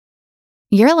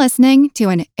You're listening to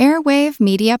an Airwave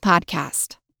Media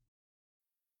Podcast.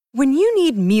 When you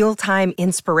need mealtime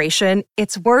inspiration,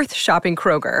 it's worth shopping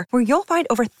Kroger, where you'll find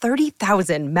over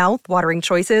 30,000 mouth-watering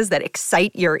choices that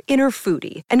excite your inner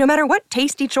foodie. And no matter what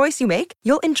tasty choice you make,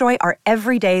 you'll enjoy our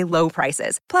everyday low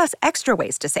prices, plus extra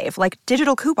ways to save, like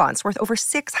digital coupons worth over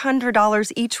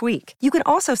 $600 each week. You can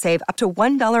also save up to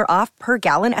 $1 off per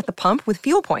gallon at the pump with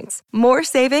fuel points. More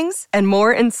savings and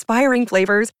more inspiring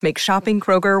flavors make shopping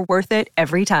Kroger worth it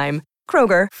every time.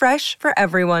 Kroger, fresh for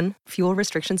everyone. Fuel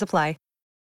restrictions apply.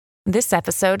 This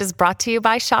episode is brought to you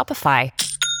by Shopify.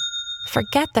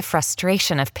 Forget the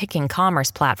frustration of picking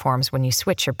commerce platforms when you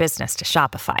switch your business to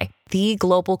Shopify, the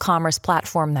global commerce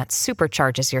platform that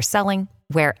supercharges your selling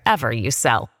wherever you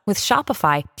sell. With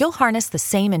Shopify, you'll harness the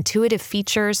same intuitive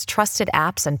features, trusted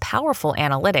apps, and powerful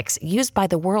analytics used by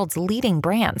the world's leading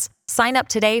brands. Sign up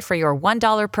today for your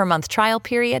 $1 per month trial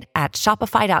period at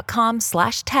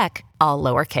shopify.com/tech, all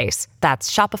lowercase. That's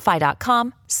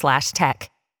shopify.com/tech.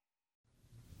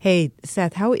 Hey,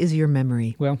 Seth, how is your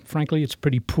memory? Well, frankly, it's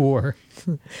pretty poor.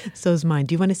 So's mine.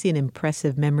 Do you want to see an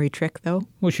impressive memory trick, though?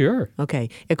 Well, sure. Okay.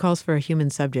 It calls for a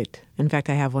human subject. In fact,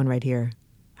 I have one right here.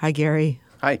 Hi, Gary.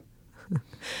 Hi.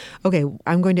 Okay,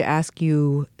 I'm going to ask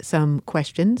you some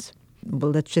questions.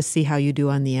 Well, let's just see how you do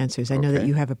on the answers. I know that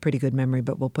you have a pretty good memory,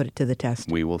 but we'll put it to the test.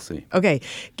 We will see. Okay,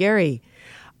 Gary,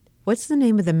 what's the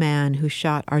name of the man who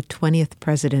shot our 20th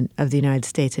president of the United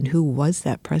States, and who was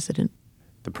that president?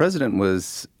 The president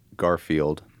was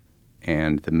Garfield,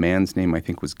 and the man's name, I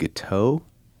think, was Guiteau.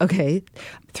 Okay.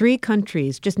 3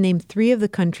 countries. Just name 3 of the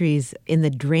countries in the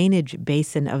drainage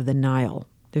basin of the Nile.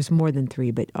 There's more than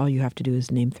 3, but all you have to do is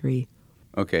name 3.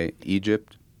 Okay.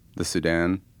 Egypt, the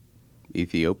Sudan,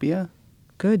 Ethiopia.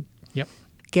 Good. Yep.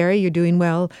 Gary, you're doing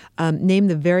well. Name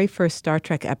the very first Star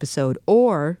Trek episode,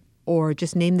 or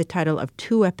just name the title of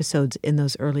 2 episodes in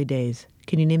those early days.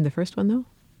 Can you name the first one, though?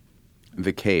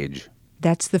 The Cage.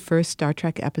 That's the first Star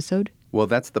Trek episode? Well,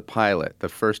 that's the pilot. The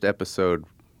first episode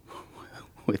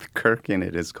with Kirk in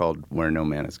it is called Where No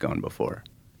Man Has Gone Before.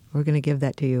 We're going to give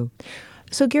that to you.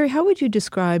 So, Gary, how would you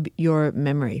describe your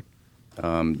memory?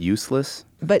 Useless.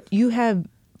 But you have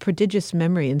prodigious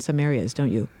memory in some areas,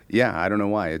 don't you? Yeah, I don't know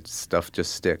why. Stuff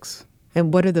just sticks.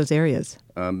 And what are those areas?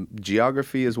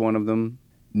 Geography is one of them.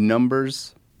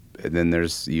 Numbers. And then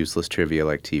there's useless trivia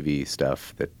like TV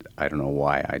stuff that I don't know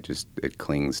why. It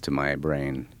clings to my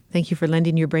brain. Thank you for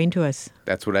lending your brain to us.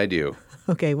 That's what I do.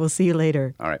 Okay, we'll see you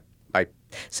later. All right. Bye.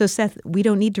 So, Seth, we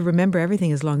don't need to remember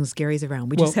everything as long as Gary's around.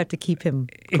 We just have to keep him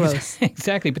close.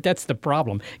 Exactly, but that's the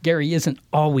problem. Gary isn't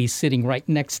always sitting right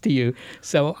next to you.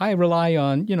 So I rely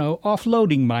on,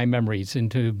 offloading my memories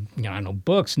into,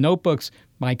 books, notebooks,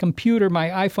 my computer, my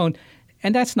iPhone.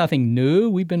 And that's nothing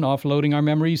new. We've been offloading our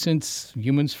memories since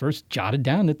humans first jotted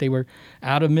down that they were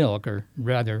out of milk, or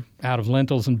rather out of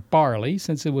lentils and barley,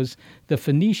 since it was the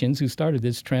Phoenicians who started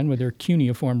this trend with their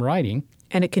cuneiform writing.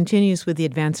 And it continues with the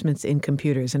advancements in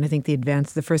computers. And I think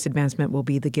the first advancement will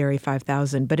be the Gary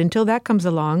 5000. But until that comes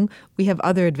along, we have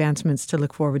other advancements to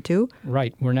look forward to.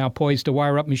 Right. We're now poised to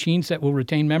wire up machines that will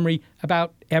retain memory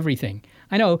about everything.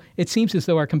 I know it seems as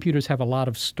though our computers have a lot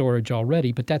of storage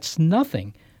already, but that's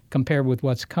nothing compared with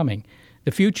what's coming.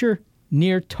 The future,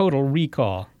 near total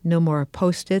recall. No more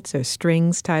Post-its or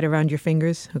strings tied around your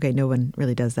fingers. Okay, no one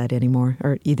really does that anymore,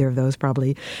 or either of those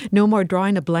probably. No more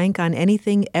drawing a blank on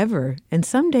anything ever. And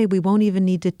someday we won't even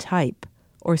need to type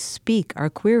or speak our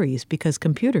queries because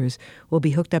computers will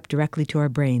be hooked up directly to our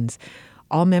brains.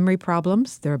 All memory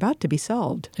problems, they're about to be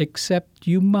solved. Except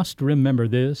you must remember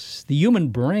this. The human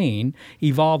brain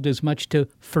evolved as much to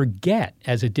forget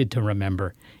as it did to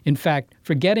remember. In fact,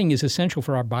 forgetting is essential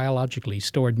for our biologically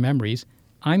stored memories.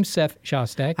 I'm Seth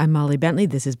Shostak. I'm Molly Bentley.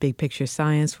 This is Big Picture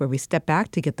Science, where we step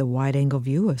back to get the wide-angle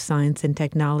view of science and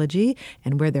technology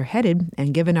and where they're headed.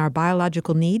 And given our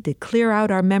biological need to clear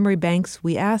out our memory banks,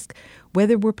 we ask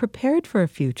whether we're prepared for a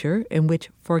future in which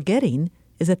forgetting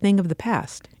is a thing of the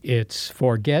past. It's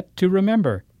forget to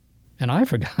remember. And I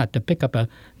forgot to pick up a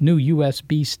new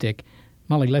USB stick.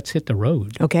 Molly, let's hit the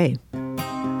road. Okay.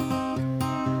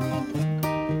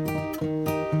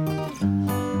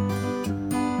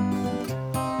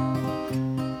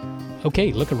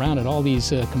 Okay, look around at all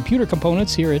these computer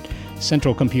components here at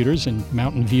Central Computers in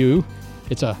Mountain View.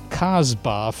 It's a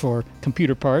Casbah for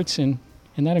computer parts, and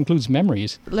that includes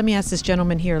memories. Let me ask this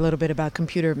gentleman here a little bit about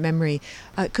computer memory.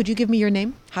 Could you give me your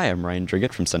name? Hi, I'm Ryan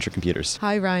Driggett from Central Computers.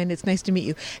 Hi, Ryan. It's nice to meet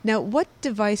you. Now, what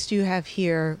device do you have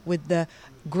here with the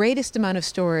greatest amount of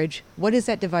storage? What is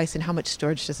that device and how much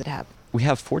storage does it have? We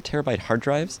have 4 terabyte hard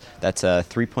drives. That's a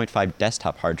 3.5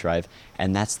 desktop hard drive,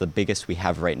 and that's the biggest we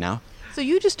have right now. So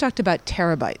you just talked about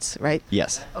terabytes, right?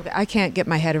 Yes. Okay, I can't get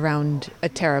my head around a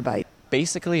terabyte.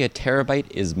 Basically, a terabyte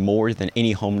is more than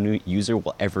any home user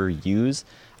will ever use.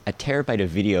 A terabyte of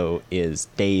video is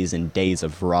days and days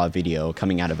of raw video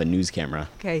coming out of a news camera.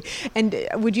 Okay, and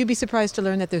would you be surprised to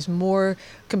learn that there's more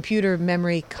computer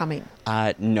memory coming?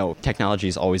 No, technology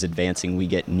is always advancing. We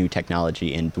get new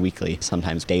technology in weekly,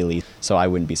 sometimes daily, so I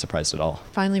wouldn't be surprised at all.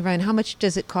 Finally, Ryan, how much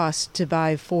does it cost to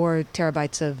buy 4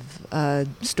 terabytes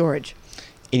of storage?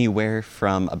 Anywhere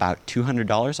from about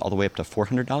 $200 all the way up to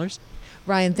 $400.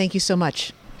 Ryan, thank you so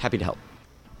much. Happy to help.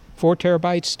 4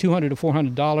 terabytes, $200 to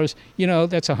 $400.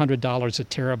 That's $100 a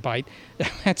terabyte.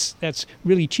 That's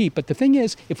really cheap. But the thing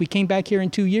is, if we came back here in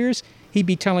 2 years, he'd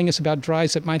be telling us about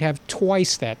drives that might have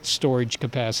twice that storage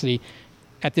capacity.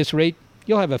 At this rate,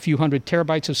 you'll have a few hundred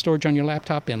terabytes of storage on your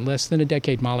laptop in less than a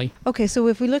decade, Molly. Okay, so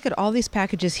if we look at all these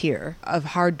packages here of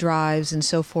hard drives and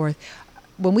so forth,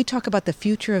 when we talk about the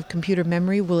future of computer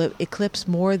memory, will it eclipse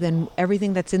more than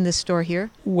everything that's in this store here?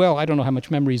 Well, I don't know how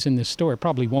much memory is in this store. It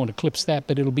probably won't eclipse that,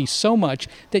 but it'll be so much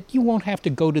that you won't have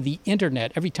to go to the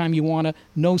internet. Every time you want to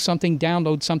know something,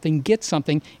 download something, get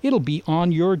something, it'll be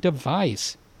on your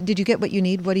device. Did you get what you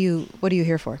need? What are you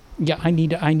here for? Yeah, I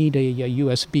need a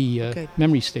USB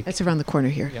memory stick. That's around the corner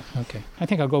here. Yeah, okay. I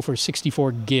think I'll go for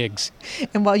 64 gigs.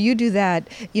 And while you do that,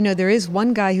 there is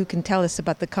one guy who can tell us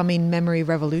about the coming memory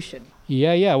revolution.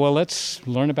 Yeah. Well, let's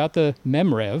learn about the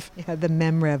MemRev. Yeah, the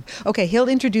MemRev. Okay, he'll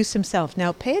introduce himself.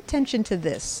 Now, pay attention to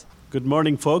this. Good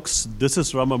morning, folks. This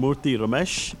is Ramamurthy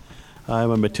Ramesh.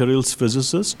 I'm a materials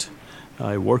physicist.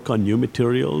 I work on new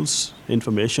materials,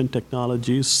 information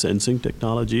technologies, sensing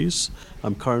technologies.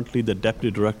 I'm currently the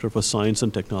Deputy Director for Science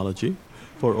and Technology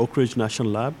for Oak Ridge National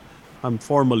Lab. I'm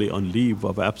formally on leave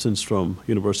of absence from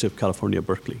University of California,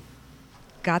 Berkeley.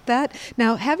 Got that?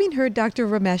 Now, having heard Dr.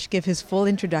 Ramesh give his full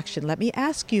introduction, let me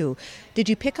ask you, did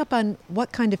you pick up on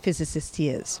what kind of physicist he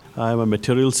is? I'm a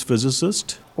materials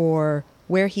physicist. Or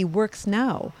where he works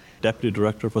now? Deputy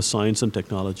Director for Science and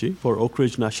Technology for Oak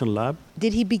Ridge National Lab.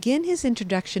 Did he begin his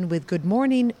introduction with good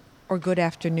morning or good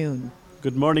afternoon?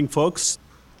 Good morning, folks.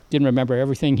 Didn't remember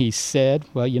everything he said.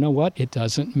 Well, you know what? It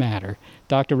doesn't matter.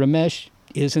 Dr. Ramesh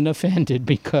isn't offended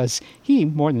because he,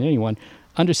 more than anyone,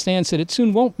 understands that it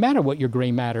soon won't matter what your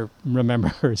gray matter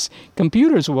remembers.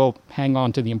 Computers will hang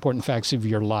on to the important facts of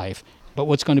your life. But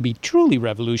what's going to be truly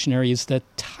revolutionary is the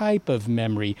type of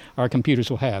memory our computers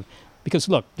will have. Because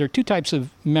look, there are 2 types of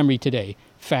memory today.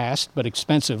 Fast but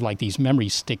expensive, like these memory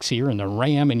sticks here and the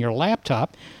RAM in your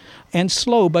laptop. And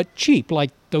slow but cheap,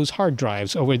 like those hard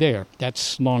drives over there.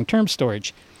 That's long-term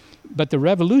storage. But the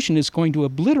revolution is going to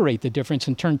obliterate the difference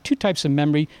and turn 2 types of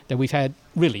memory that we've had,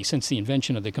 really, since the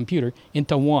invention of the computer,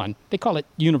 into one. They call it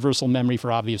universal memory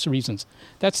for obvious reasons.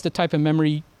 That's the type of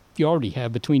memory you already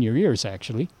have between your ears,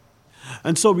 actually.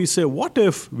 And so we say, what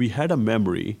if we had a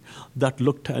memory that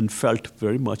looked and felt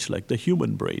very much like the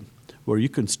human brain, where you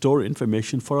can store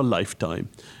information for a lifetime,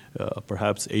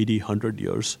 perhaps 80, 100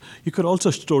 years. You could also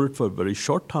store it for very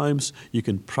short times. You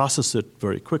can process it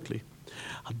very quickly.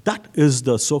 That is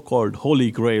the so-called holy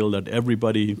grail that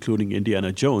everybody, including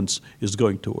Indiana Jones, is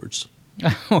going towards.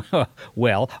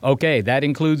 Well, okay, that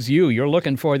includes you. You're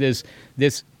looking for this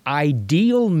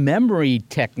ideal memory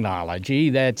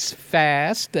technology that's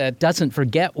fast, that doesn't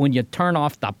forget when you turn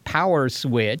off the power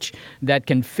switch, that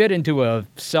can fit into a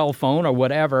cell phone or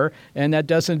whatever, and that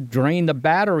doesn't drain the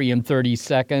battery in 30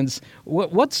 seconds.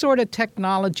 What sort of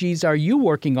technologies are you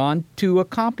working on to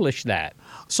accomplish that?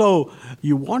 So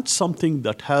you want something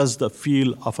that has the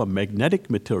feel of a magnetic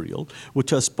material,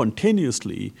 which has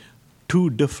spontaneously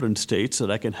 2 different states that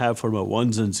I can have for my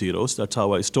ones and zeros. That's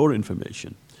how I store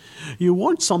information. You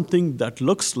want something that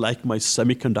looks like my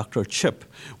semiconductor chip,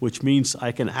 which means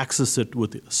I can access it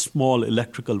with small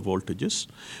electrical voltages.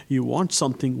 You want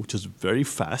something which is very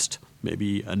fast,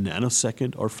 maybe a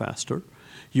nanosecond or faster.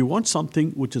 You want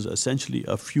something which is essentially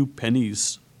a few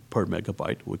pennies per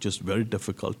megabyte, which is very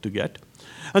difficult to get.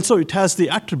 And so it has the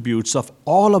attributes of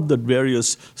all of the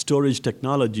various storage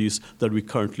technologies that we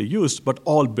currently use, but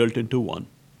all built into one.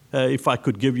 If I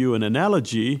could give you an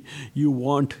analogy, you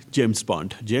want James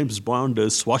Bond. James Bond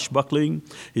is swashbuckling,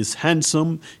 he's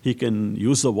handsome, he can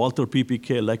use the Walther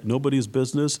PPK like nobody's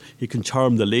business, he can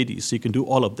charm the ladies, he can do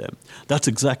all of them. That's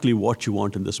exactly what you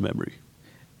want in this memory.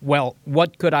 Well,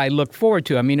 what could I look forward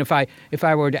to? I mean, if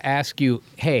I were to ask you,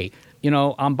 hey,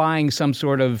 I'm buying some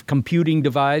sort of computing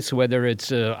device, whether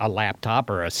it's a laptop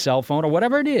or a cell phone or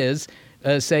whatever it is,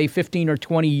 say 15 or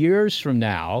 20 years from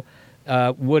now,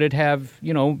 would it have,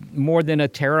 more than a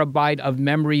terabyte of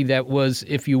memory that was,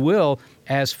 if you will,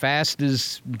 as fast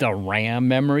as the RAM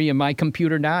memory in my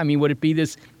computer now? I mean, would it be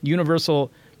this universal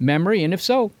memory? And if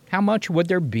so, how much would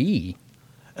there be?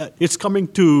 It's coming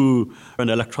to an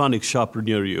electronic shop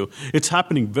near you. It's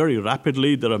happening very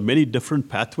rapidly. There are many different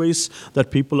pathways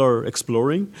that people are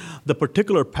exploring. The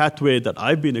particular pathway that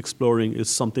I've been exploring is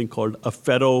something called a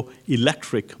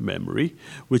ferroelectric memory,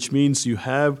 which means you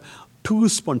have two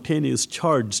spontaneous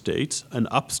charge states, an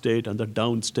up state and a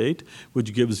down state,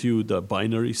 which gives you the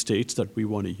binary states that we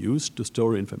want to use to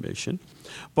store information.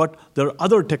 But there are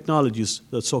other technologies,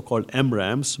 the so-called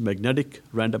MRAMs, magnetic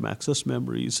random access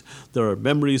memories. There are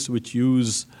memories which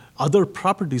use other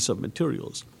properties of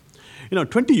materials.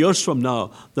 20 years from now,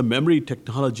 the memory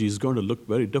technology is going to look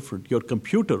very different. Your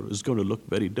computer is going to look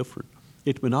very different.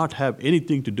 It may not have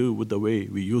anything to do with the way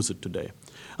we use it today.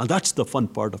 And that's the fun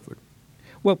part of it.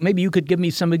 Well, maybe you could give me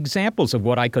some examples of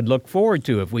what I could look forward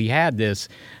to if we had this,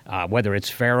 whether it's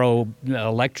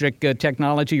ferroelectric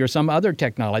technology or some other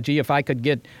technology. If I could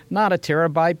get not a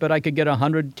terabyte, but I could get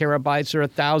 100 terabytes or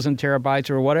 1,000 terabytes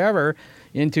or whatever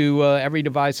into every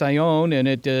device I own, and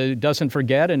it doesn't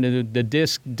forget, and the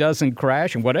disk doesn't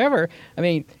crash and whatever. I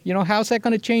mean, how's that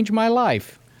going to change my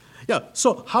life? Yeah,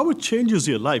 so how it changes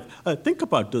your life. Think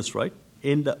about this, right?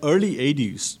 In the early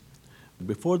 80s,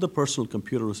 before the personal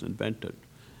computer was invented,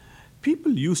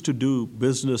 people used to do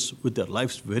business with their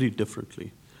lives very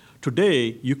differently.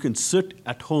 Today, you can sit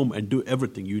at home and do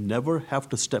everything. You never have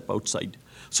to step outside.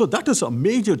 So that is a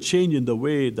major change in the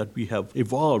way that we have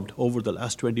evolved over the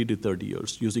last 20 to 30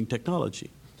 years using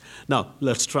technology. Now,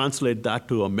 let's translate that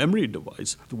to a memory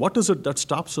device. What is it that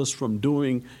stops us from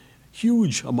doing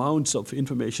huge amounts of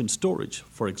information storage,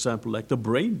 for example, like the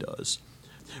brain does?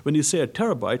 When you say a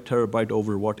terabyte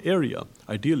over what area?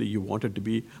 Ideally, you want it to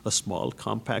be a small,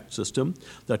 compact system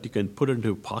that you can put into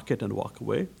your pocket and walk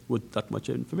away with that much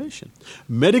information.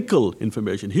 Medical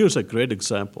information, here's a great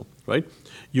example, right?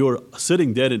 You're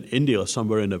sitting there in India,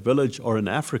 somewhere in a village or in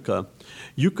Africa.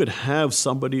 You could have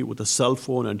somebody with a cell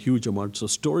phone and huge amounts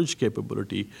of storage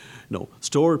capability,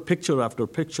 store picture after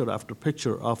picture after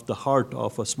picture of the heart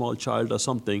of a small child or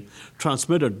something,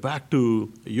 transmit it back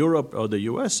to Europe or the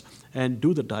US, and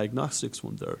do the diagnostics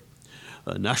from there.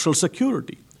 National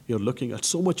security. You're looking at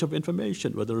so much of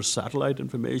information, whether it's satellite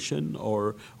information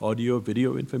or audio,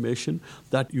 video information,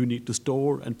 that you need to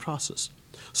store and process.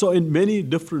 So in many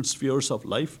different spheres of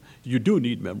life, you do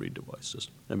need memory devices.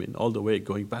 All the way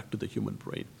going back to the human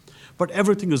brain. But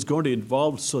everything is going to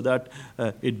evolve so that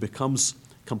it becomes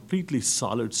completely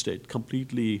solid state,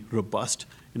 completely robust,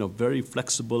 very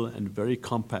flexible and very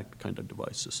compact kind of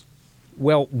devices.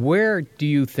 Well, where do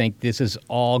you think this is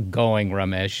all going,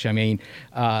 Ramesh?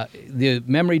 The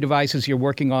memory devices you're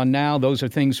working on now, those are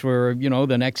things for,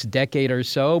 the next decade or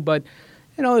so. But,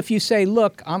 if you say,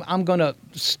 look, I'm going to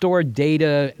store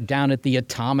data down at the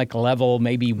atomic level,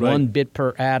 maybe right. 1 bit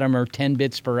per atom or 10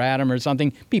 bits per atom or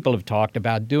something. People have talked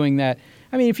about doing that.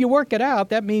 If you work it out,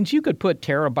 that means you could put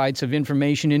terabytes of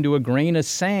information into a grain of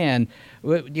sand.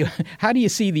 How do you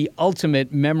see the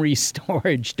ultimate memory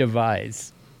storage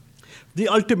device? The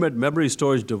ultimate memory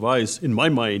storage device, in my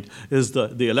mind, is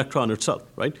the electron itself,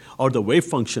 right? Or the wave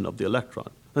function of the electron.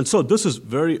 And so this is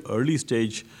very early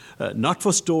stage, not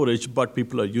for storage, but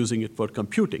people are using it for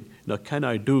computing. Can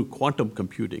I do quantum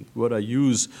computing, where I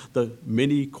use the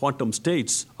many quantum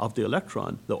states of the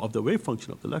electron, of the wave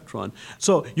function of the electron?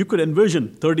 So you could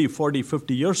envision 30, 40,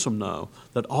 50 years from now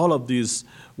that all of these,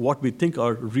 what we think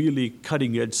are really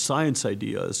cutting-edge science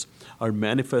ideas, are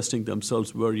manifesting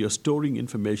themselves where you're storing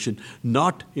information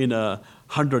not in a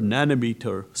 100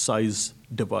 nanometer size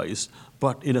device,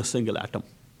 but in a single atom.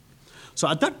 So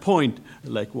at that point,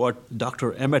 like what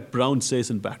Dr. Emmett Brown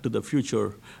says in Back to the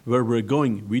Future, where we're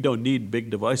going, we don't need big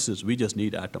devices, we just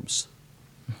need atoms.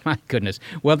 My goodness.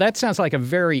 Well, that sounds like a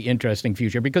very interesting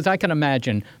future, because I can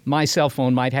imagine my cell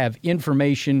phone might have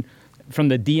information from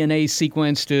the DNA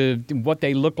sequence to what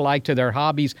they look like to their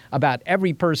hobbies about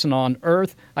every person on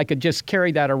Earth. I could just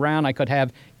carry that around. I could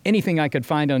have anything I could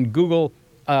find on Google,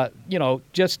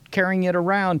 just carrying it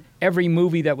around, every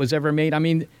movie that was ever made.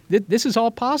 This is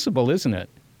all possible, isn't it?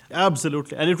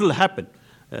 Absolutely, and it will happen.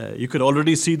 You could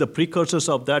already see the precursors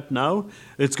of that now.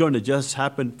 It's going to just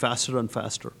happen faster and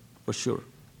faster, for sure.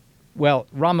 Well,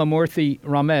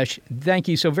 Ramesh, thank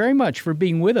you so very much for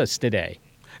being with us today.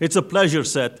 It's a pleasure,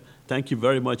 Seth. Thank you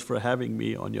very much for having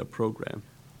me on your program.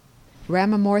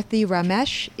 Ramamurthy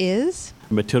Ramesh is?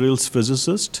 Materials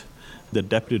physicist, the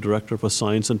Deputy Director for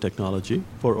Science and Technology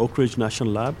for Oak Ridge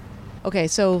National Lab. Okay,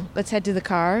 so let's head to the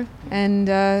car, and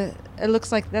it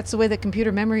looks like that's the way that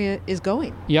computer memory is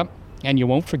going. Yep, and you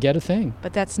won't forget a thing.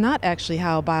 But that's not actually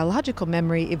how biological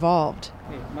memory evolved.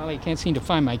 Hey, Molly, I can't seem to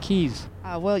find my keys.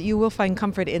 Well, you will find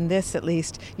comfort in this, at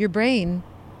least. Your brain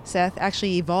Seth,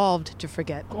 actually evolved to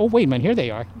forget. Oh, wait a minute, here they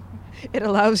are. It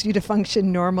allows you to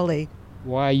function normally.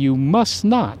 Why, you must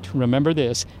not remember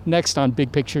this. Next on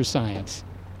Big Picture Science.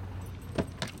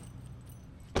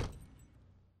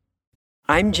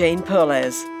 I'm Jane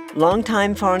Perlez,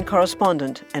 longtime foreign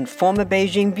correspondent and former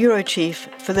Beijing bureau chief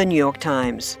for the New York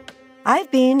Times. I've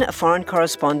been a foreign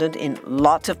correspondent in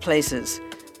lots of places: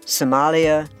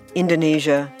 Somalia,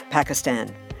 Indonesia,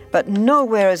 Pakistan, but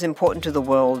nowhere as important to the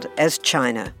world as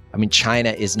China. I mean,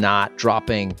 China is not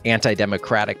dropping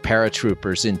anti-democratic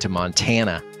paratroopers into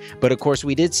Montana. But of course,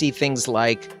 we did see things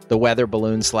like the weather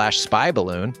balloon/spy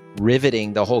balloon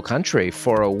riveting the whole country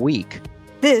for a week.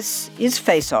 This is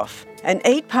Face Off, an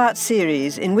 8-part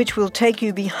series in which we'll take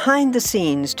you behind the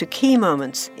scenes to key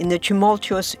moments in the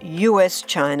tumultuous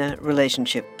U.S.-China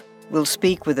relationship. We'll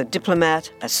speak with a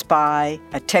diplomat, a spy,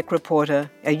 a tech reporter,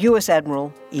 a U.S.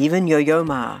 admiral, even Yo-Yo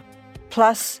Ma.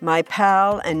 Plus, my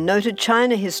pal and noted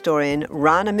China historian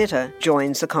Rana Mitter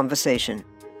joins the conversation.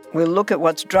 We'll look at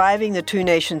what's driving the two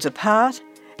nations apart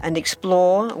and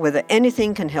explore whether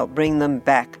anything can help bring them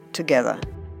back together.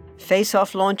 Face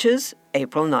Off launches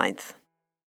April 9th.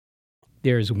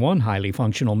 There's one highly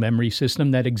functional memory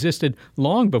system that existed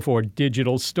long before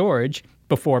digital storage,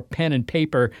 before pen and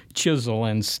paper, chisel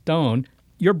and stone: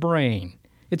 your brain.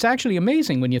 It's actually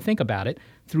amazing when you think about it.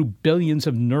 Through billions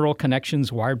of neural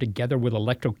connections wired together with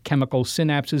electrochemical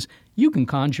synapses, you can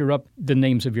conjure up the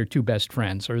names of your two best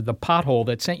friends, or the pothole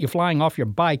that sent you flying off your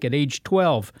bike at age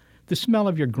 12, the smell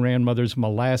of your grandmother's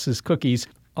molasses cookies.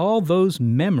 All those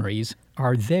memories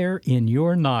are there in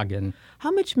your noggin.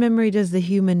 How much memory does the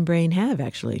human brain have,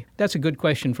 actually? That's a good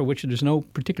question for which there's no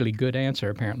particularly good answer,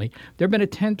 apparently. There have been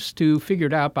attempts to figure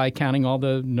it out by counting all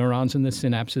the neurons and the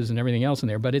synapses and everything else in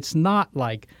there, but it's not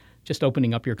like just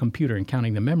opening up your computer and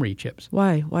counting the memory chips.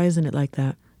 Why? Why isn't it like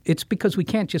that? It's because we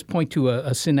can't just point to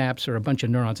a synapse or a bunch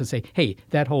of neurons and say, hey,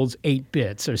 that holds 8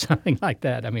 bits or something like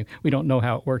that. I mean, we don't know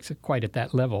how it works quite at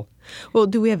that level. Well,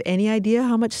 do we have any idea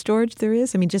how much storage there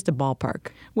is? I mean, just a ballpark.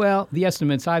 Well, the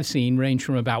estimates I've seen range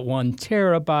from about 1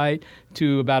 terabyte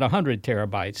to about 100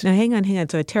 terabytes. Now, hang on.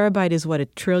 So a terabyte is what, 1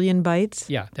 trillion bytes?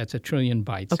 Yeah, that's 1 trillion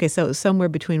bytes. Okay, so somewhere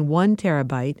between 1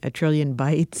 terabyte, 1 trillion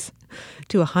bytes,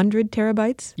 to 100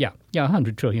 terabytes? Yeah,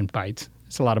 100 trillion bytes.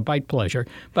 It's a lot of byte pleasure.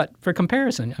 But for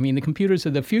comparison, I mean, the computers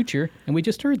of the future, and we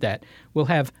just heard that, will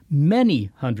have many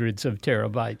hundreds of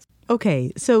terabytes.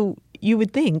 Okay, so you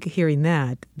would think, hearing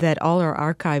that all our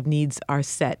archive needs are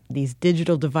set. These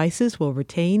digital devices will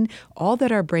retain all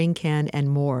that our brain can and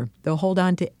more. They'll hold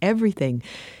on to everything.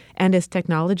 And as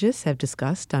technologists have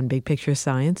discussed on Big Picture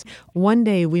Science, one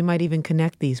day we might even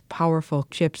connect these powerful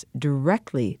chips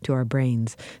directly to our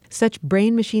brains. Such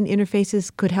brain-machine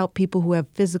interfaces could help people who have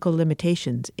physical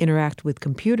limitations interact with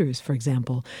computers, for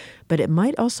example. But it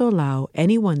might also allow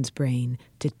anyone's brain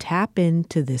to tap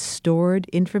into this stored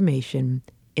information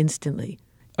instantly.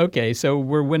 Okay, so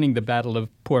we're winning the battle of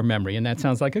poor memory, and that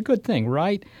sounds like a good thing,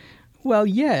 right? Well,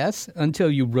 yes, until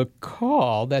you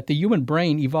recall that the human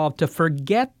brain evolved to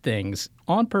forget things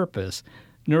on purpose.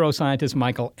 Neuroscientist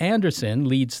Michael Anderson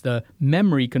leads the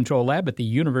Memory Control Lab at the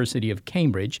University of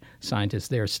Cambridge. Scientists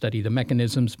there study the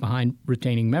mechanisms behind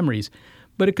retaining memories.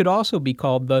 But it could also be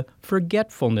called the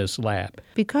Forgetfulness Lab.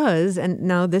 Because, and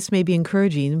now this may be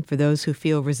encouraging for those who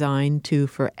feel resigned to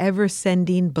forever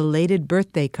sending belated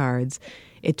birthday cards,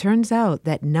 it turns out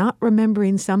that not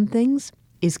remembering some things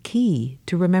is key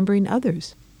to remembering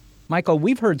others. Michael,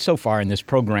 we've heard so far in this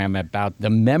program about the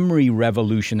memory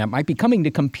revolution that might be coming to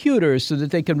computers so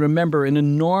that they can remember an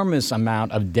enormous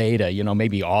amount of data,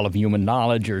 maybe all of human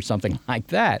knowledge or something like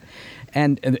that.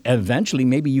 And eventually,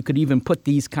 maybe you could even put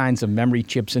these kinds of memory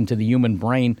chips into the human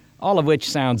brain, all of which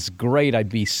sounds great. I'd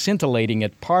be scintillating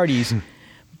at parties.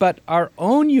 But our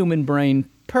own human brain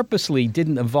purposely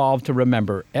didn't evolve to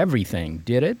remember everything,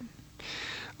 did it?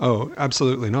 Oh,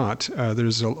 absolutely not.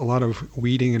 There's a lot of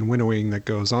weeding and winnowing that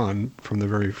goes on from the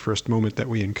very first moment that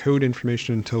we encode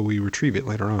information until we retrieve it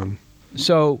later on.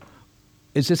 So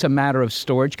is this a matter of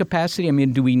storage capacity? I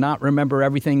mean, do we not remember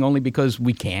everything only because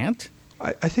we can't?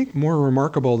 I think more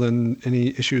remarkable than any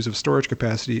issues of storage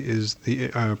capacity is the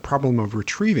problem of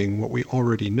retrieving what we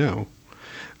already know.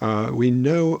 We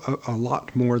know a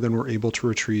lot more than we're able to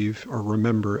retrieve or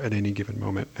remember at any given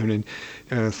moment. I mean,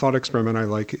 a thought experiment I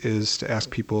like is to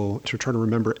ask people to try to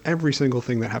remember every single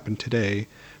thing that happened today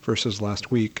versus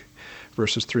last week,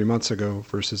 versus 3 months ago,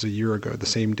 versus a year ago, the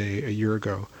same day a year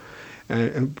ago.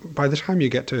 And by the time you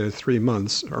get to 3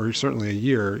 months, or certainly a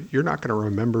year, you're not going to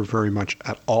remember very much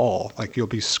at all. Like, you'll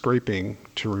be scraping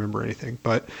to remember anything.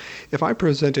 But if I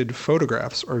presented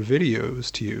photographs or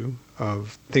videos to you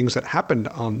of things that happened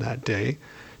on that day,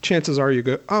 chances are you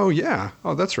go, oh, yeah,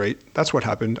 oh, that's right. That's what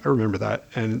happened. I remember that.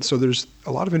 And so there's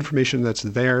a lot of information that's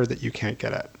there that you can't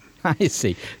get at. I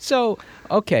see. So,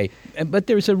 okay, but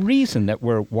there's a reason that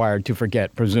we're wired to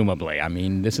forget, presumably. I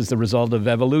mean, this is the result of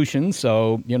evolution,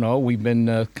 so, we've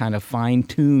been kind of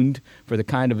fine-tuned for the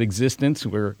kind of existence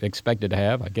we're expected to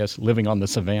have, I guess, living on the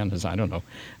savannas, I don't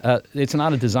know. It's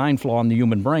not a design flaw in the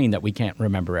human brain that we can't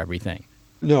remember everything.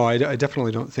 No, I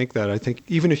definitely don't think that. I think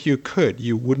even if you could,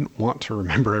 you wouldn't want to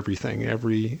remember everything,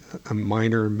 every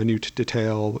minor, minute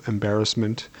detail,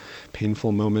 embarrassment,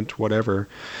 painful moment, whatever.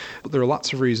 But there are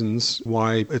lots of reasons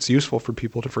why it's useful for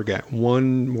people to forget.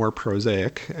 One more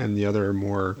prosaic and the other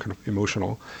more kind of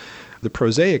emotional. The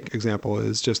prosaic example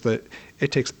is just that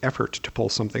it takes effort to pull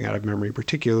something out of memory,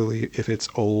 particularly if it's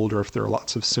old or if there are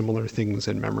lots of similar things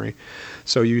in memory.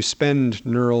 So you spend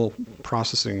neural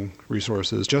processing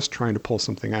resources just trying to pull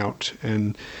something out.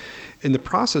 And in the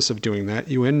process of doing that,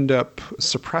 you end up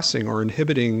suppressing or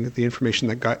inhibiting the information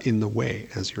that got in the way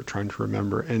as you're trying to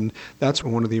remember. And that's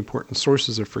one of the important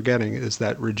sources of forgetting is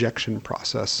that rejection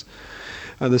process.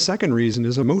 The second reason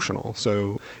is emotional.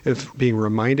 So if being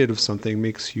reminded of something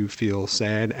makes you feel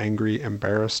sad, angry,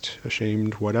 embarrassed,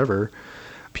 ashamed, whatever,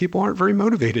 people aren't very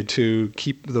motivated to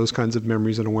keep those kinds of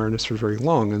memories and awareness for very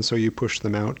long. And so you push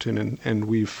them out. And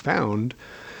we've found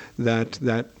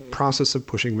that process of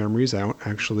pushing memories out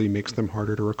actually makes them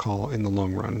harder to recall in the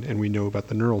long run. And we know about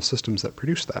the neural systems that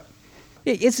produce that.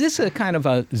 Is this a kind of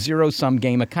a zero-sum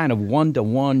game, a kind of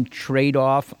one-to-one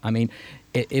trade-off? I mean,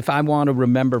 if I want to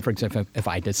remember, for example, if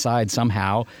I decide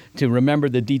somehow to remember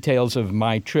the details of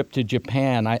my trip to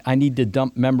Japan, I need to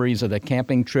dump memories of the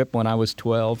camping trip when I was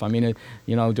 12. I mean,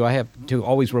 do I have to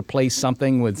always replace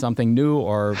something with something new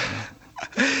or...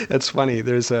 That's funny.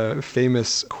 There's a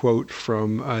famous quote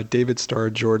from David Starr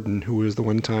Jordan, who was the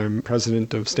one-time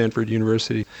president of Stanford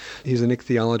University. He's an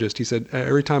ichthyologist. He said,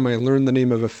 every time I learn the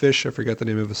name of a fish, I forget the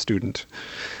name of a student.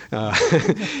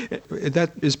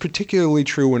 That is particularly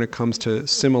true when it comes to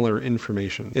similar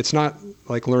information. It's not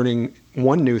like learning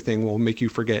one new thing will make you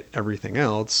forget everything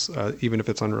else, even if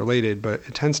it's unrelated, but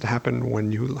it tends to happen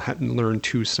when you learn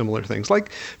two similar things.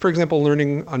 Like, for example,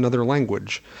 learning another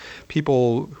language.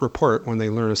 People report when they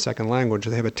learn a second language,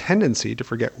 they have a tendency to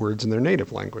forget words in their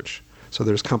native language. So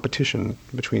there's competition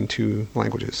between two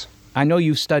languages. I know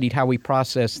you've studied how we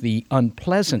process the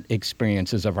unpleasant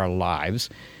experiences of our lives.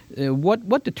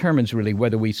 What determines really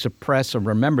whether we suppress or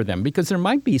remember them? Because there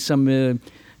might be some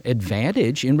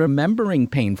advantage in remembering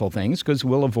painful things because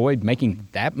we'll avoid making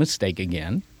that mistake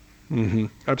again. Mm-hmm.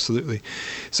 Absolutely.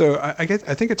 So I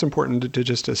think it's important to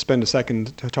just spend a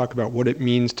second to talk about what it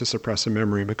means to suppress a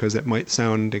memory, because it might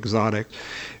sound exotic.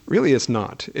 Really, it's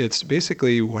not. It's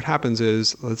basically what happens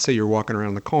is, let's say you're walking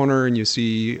around the corner and you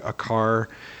see a car,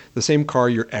 the same car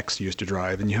your ex used to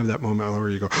drive, and you have that moment where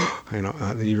you go,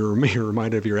 you're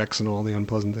reminded of your ex and all the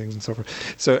unpleasant things and so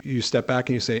forth. So you step back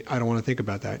and you say, I don't want to think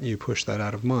about that, and you push that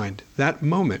out of mind. That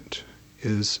moment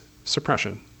is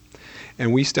suppression.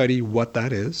 And we study what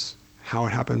that is, how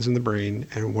it happens in the brain,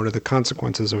 and what are the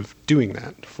consequences of doing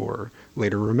that for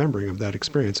later remembering of that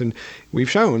experience. And we've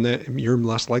shown that you're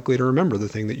less likely to remember the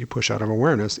thing that you push out of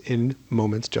awareness in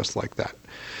moments just like that.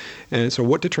 And so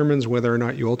what determines whether or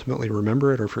not you ultimately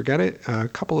remember it or forget it? A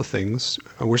couple of things.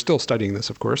 We're still studying this,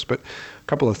 of course, but a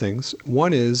couple of things.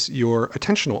 One is your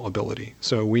attentional ability.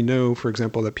 So we know, for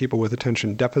example, that people with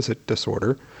attention deficit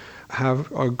disorder have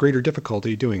a greater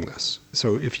difficulty doing this.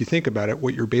 So if you think about it,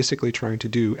 what you're basically trying to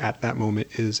do at that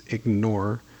moment is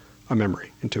ignore a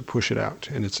memory and to push it out.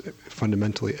 And it's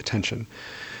fundamentally attention.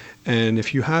 And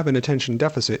if you have an attention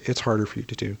deficit, it's harder for you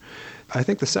to do. I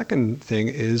think the second thing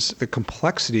is the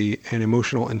complexity and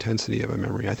emotional intensity of a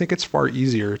memory. I think it's far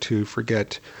easier to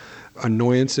forget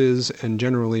annoyances and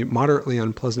generally moderately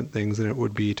unpleasant things than it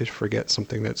would be to forget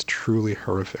something that's truly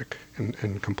horrific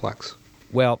and complex.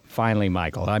 Well, finally,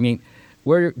 Michael, I mean,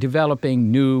 we're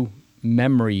developing new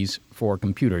memories for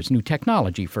computers, new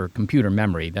technology for computer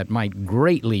memory that might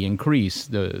greatly increase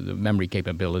the memory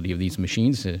capability of these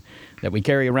machines that we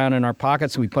carry around in our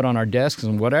pockets, we put on our desks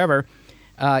and whatever.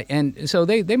 And so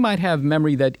they might have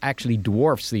memory that actually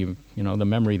dwarfs the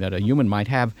memory that a human might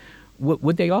have.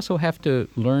 Would they also have to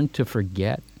learn to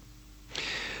forget?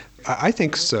 I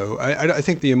think so. I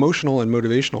think the emotional and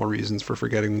motivational reasons for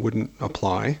forgetting wouldn't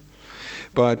apply,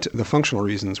 but the functional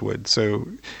reasons would. So,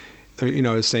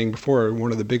 I was saying before,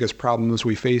 one of the biggest problems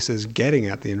we face is getting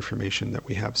at the information that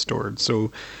we have stored.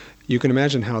 So you can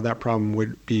imagine how that problem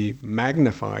would be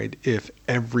magnified if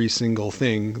every single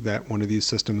thing that one of these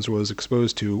systems was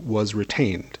exposed to was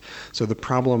retained. So the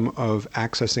problem of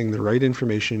accessing the right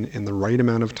information in the right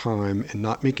amount of time and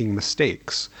not making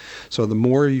mistakes. So the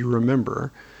more you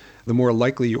remember, the more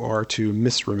likely you are to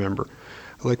misremember.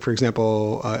 Like, for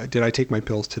example, did I take my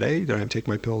pills today? Did I take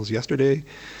my pills yesterday?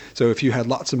 So if you had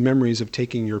lots of memories of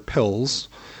taking your pills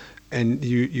and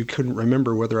you couldn't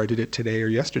remember whether I did it today or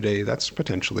yesterday, that's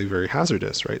potentially very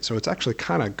hazardous, right? So it's actually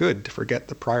kind of good to forget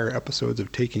the prior episodes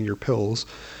of taking your pills,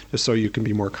 just so you can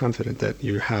be more confident that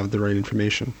you have the right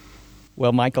information.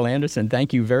 Well, Michael Anderson,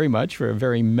 thank you very much for a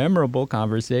very memorable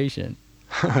conversation.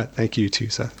 Thank you too,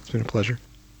 Seth. It's been a pleasure.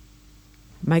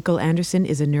 Michael Anderson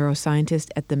is a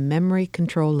neuroscientist at the Memory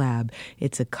Control Lab.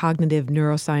 It's a cognitive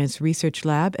neuroscience research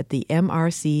lab at the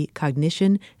MRC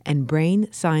Cognition and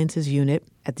Brain Sciences Unit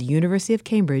at the University of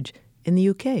Cambridge in the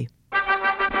UK.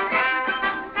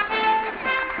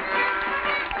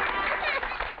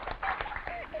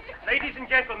 Ladies and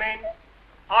gentlemen,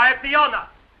 I have the honor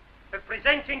of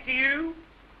presenting to you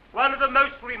one of the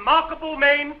most remarkable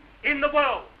men in the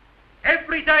world.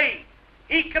 Every day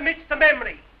he commits to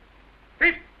memory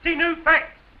 50 new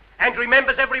facts and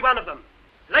remembers every one of them.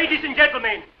 Ladies and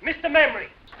gentlemen, Mr. Memory.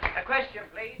 A question,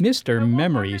 please. Mr.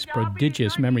 Memory's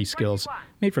prodigious memory skills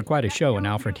made for quite a show in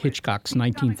Alfred Hitchcock's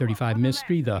 1935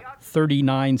 mystery, The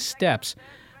 39 Steps.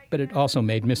 But it also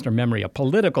made Mr. Memory a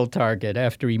political target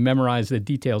after he memorized the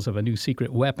details of a new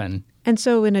secret weapon. And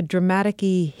so in a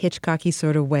dramatic-y, Hitchcock-y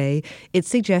sort of way, it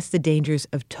suggests the dangers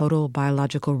of total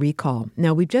biological recall.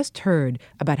 Now, we've just heard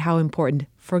about how important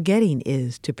forgetting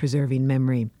is to preserving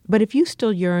memory. But if you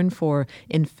still yearn for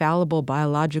infallible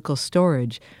biological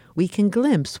storage, we can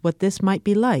glimpse what this might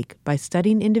be like by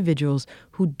studying individuals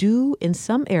who do, in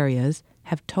some areas,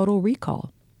 have total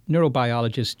recall.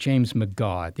 Neurobiologist James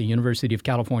McGaugh at the University of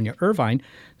California, Irvine,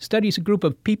 studies a group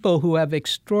of people who have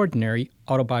extraordinary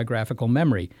autobiographical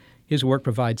memory. His work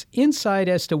provides insight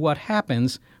as to what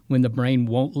happens when the brain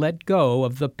won't let go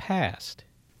of the past.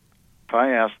 If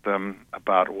I ask them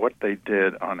about what they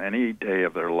did on any day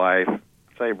of their life,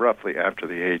 say roughly after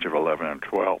the age of 11 and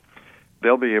 12,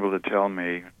 they'll be able to tell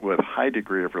me with a high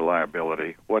degree of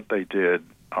reliability what they did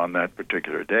on that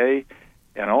particular day.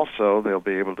 And also, they'll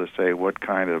be able to say what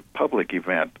kind of public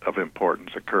event of importance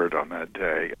occurred on that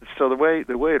day. So the way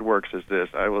it works is this.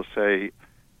 I will say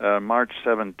March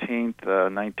 17th,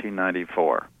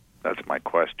 1994. That's my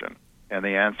question. And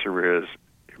the answer is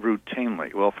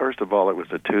routinely. Well, first of all, it was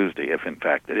a Tuesday, if in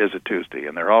fact it is a Tuesday,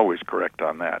 and they're always correct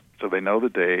on that. So they know the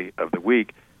day of the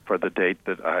week for the date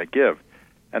that I give.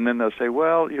 And then they'll say,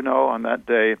 well, on that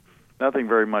day, nothing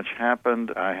very much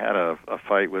happened. I had a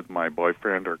fight with my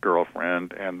boyfriend or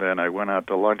girlfriend, and then I went out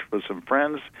to lunch with some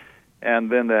friends,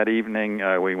 and then that evening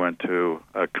we went to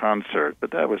a concert.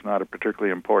 But that was not a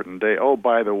particularly important day. Oh,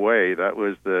 by the way, that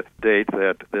was the date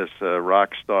that this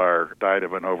rock star died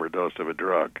of an overdose of a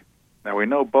drug. Now, we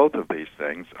know both of these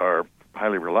things are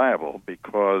highly reliable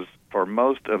because for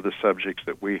most of the subjects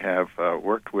that we have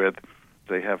worked with,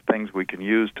 they have things we can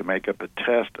use to make up a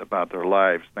test about their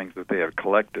lives, things that they have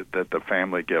collected that the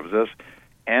family gives us,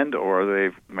 and or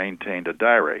they've maintained a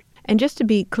diary. And just to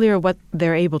be clear what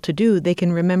they're able to do, they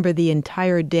can remember the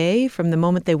entire day from the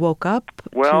moment they woke up?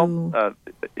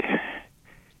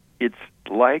 It's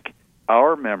like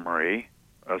our memory,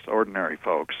 us ordinary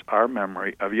folks, our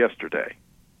memory of yesterday.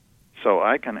 So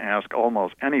I can ask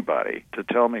almost anybody to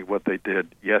tell me what they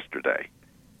did yesterday,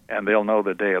 and they'll know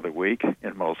the day of the week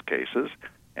in most cases,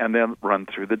 and then run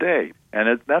through the day.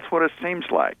 And that's what it seems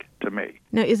like to me.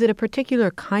 Now, is it a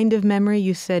particular kind of memory?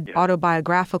 You said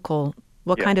autobiographical.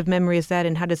 What kind of memory is that,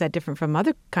 and how does that differ from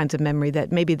other kinds of memory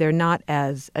that maybe they're not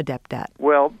as adept at?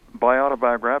 Well, by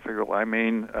autobiographical, I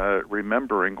mean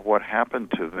remembering what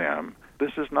happened to them.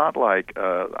 This is not like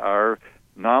our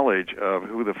knowledge of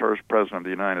who the first president of the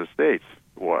United States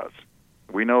was.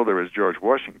 We know there was George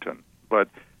Washington, but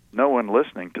no one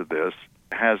listening to this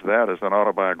has that as an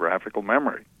autobiographical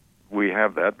memory. We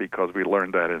have that because we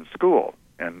learned that in school,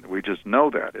 and we just know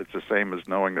that. It's the same as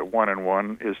knowing that 1 and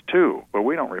 1 is 2, but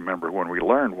we don't remember when we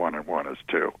learned 1 and 1 is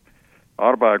 2.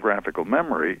 Autobiographical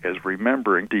memory is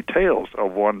remembering details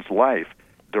of one's life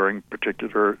during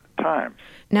particular times.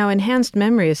 Now, enhanced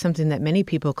memory is something that many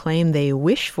people claim they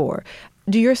wish for.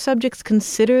 Do your subjects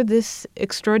consider this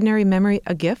extraordinary memory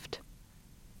a gift?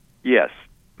 Yes,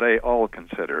 they all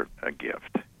consider a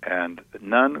gift, and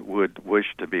none would wish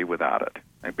to be without it,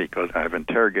 because I've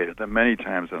interrogated them many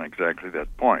times on exactly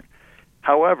that point.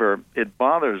 However, it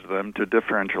bothers them to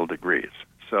differential degrees,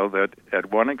 so that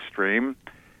at one extreme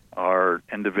are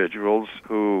individuals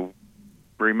who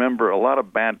remember a lot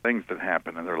of bad things that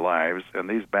happen in their lives, and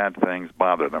these bad things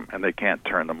bother them, and they can't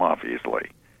turn them off easily.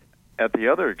 At the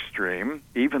other extreme,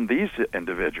 even these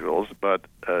individuals, but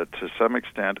to some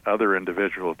extent other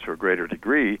individuals to a greater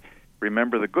degree,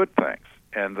 remember the good things,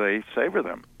 and they savor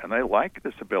them, and they like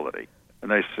this ability.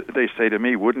 And they say to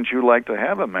me, wouldn't you like to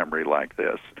have a memory like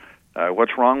this?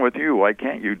 What's wrong with you? Why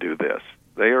can't you do this?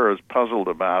 They are as puzzled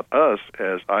about us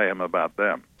as I am about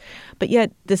them. But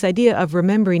yet, this idea of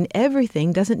remembering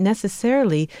everything doesn't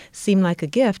necessarily seem like a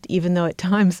gift, even though at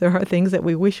times there are things that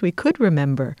we wish we could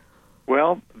remember.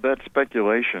 Well, that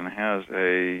speculation has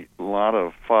a lot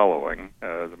of following.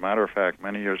 As a matter of fact,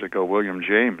 many years ago, William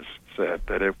James said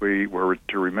that if we were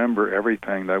to remember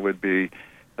everything, that would be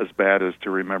as bad as to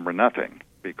remember nothing,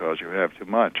 because you have too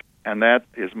much. And that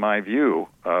is my view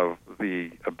of the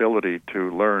ability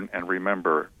to learn and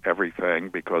remember everything,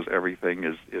 because everything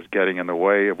is getting in the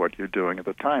way of what you're doing at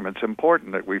the time. It's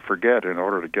important that we forget in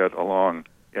order to get along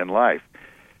in life.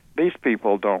 These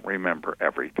people don't remember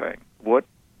everything. What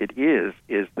it is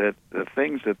that the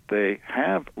things that they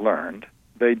have learned,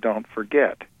 they don't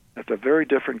forget. It's a very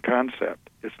different concept.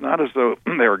 It's not as though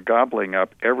they're gobbling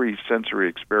up every sensory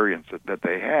experience that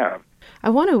they have. I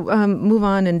want to move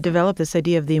on and develop this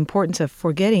idea of the importance of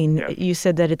forgetting. Yes. You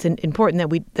said that it's important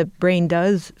that the brain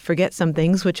does forget some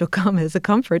things, which will come as a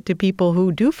comfort to people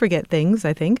who do forget things,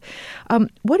 I think.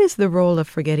 What is the role of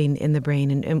forgetting in the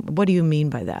brain, and what do you mean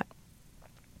by that?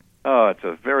 Oh, it's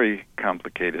a very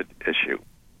complicated issue.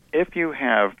 If you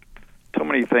have too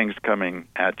many things coming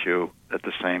at you at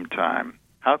the same time,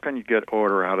 how can you get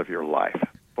order out of your life?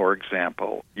 For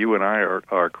example, you and I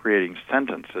are creating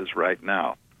sentences right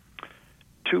now.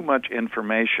 Too much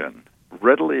information,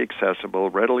 readily accessible,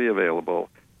 readily available,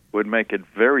 would make it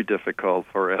very difficult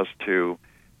for us to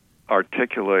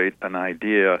articulate an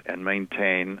idea and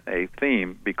maintain a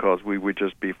theme, because we would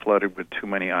just be flooded with too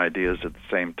many ideas at the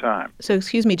same time. So,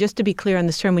 excuse me, just to be clear on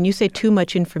this term, when you say too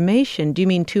much information, do you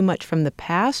mean too much from the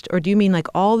past, or do you mean like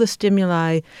all the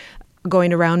stimuli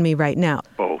going around me right now?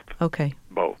 Both. Okay.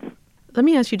 Both. Let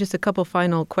me ask you just a couple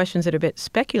final questions that are a bit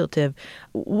speculative.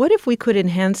 What if we could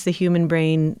enhance the human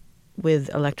brain with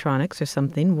electronics or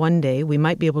something? One day we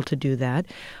might be able to do that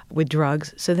with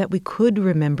drugs so that we could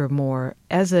remember more.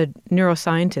 As a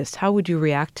neuroscientist, how would you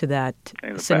react to that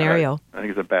scenario? I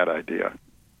think it's a bad idea.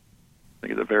 I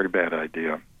think it's a very bad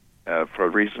idea for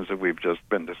reasons that we've just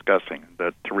been discussing,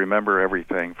 that to remember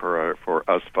everything for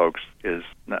us folks is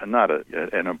not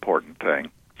an important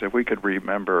thing. So if we could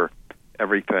remember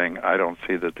everything, I don't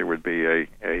see that there would be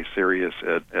a serious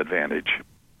advantage.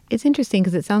 It's interesting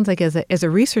because it sounds like as a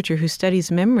researcher who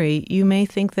studies memory, you may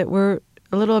think that we're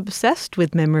a little obsessed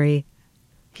with memory,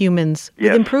 humans,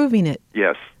 with improving it.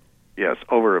 Yes,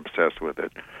 over-obsessed with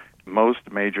it. Most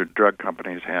major drug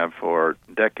companies have for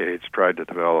decades tried to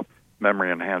develop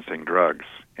memory-enhancing drugs,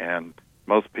 and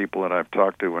most people that I've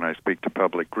talked to when I speak to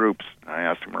public groups, I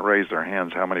ask them to raise their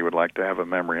hands how many would like to have a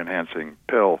memory-enhancing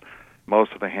pill.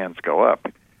 Most of the hands go up.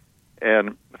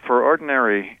 And for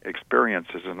ordinary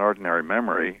experiences and ordinary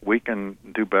memory, we can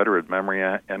do better at memory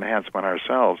enhancement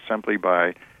ourselves simply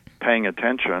by paying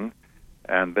attention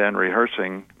and then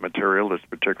rehearsing material that's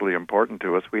particularly important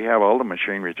to us. We have all the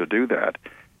machinery to do that,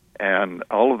 and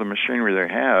all of the machinery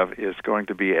they have is going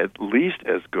to be at least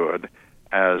as good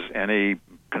as any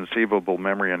conceivable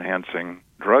memory-enhancing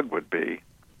drug would be.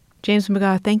 James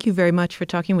McGaugh, thank you very much for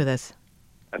talking with us.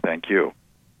 Thank you.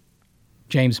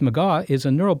 James McGaugh is a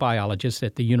neurobiologist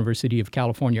at the University of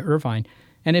California, Irvine.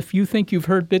 And if you think you've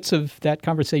heard bits of that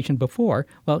conversation before,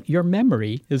 well, your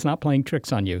memory is not playing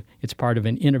tricks on you. It's part of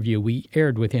an interview we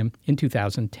aired with him in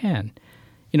 2010.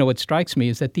 You know, what strikes me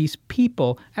is that these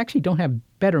people actually don't have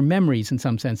better memories in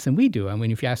some sense than we do. I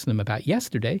mean, if you ask them about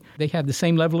yesterday, they have the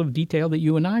same level of detail that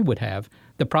you and I would have.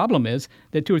 The problem is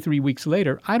that 2 or 3 weeks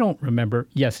later, I don't remember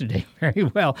yesterday very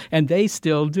well, and they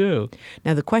still do.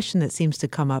 Now, the question that seems to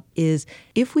come up is,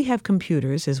 if we have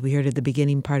computers, as we heard at the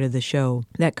beginning part of the show,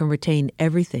 that can retain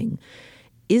everything,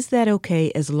 is that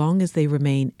okay as long as they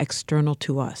remain external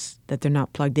to us, that they're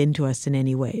not plugged into us in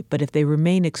any way? But if they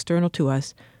remain external to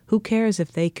us, who cares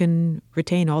if they can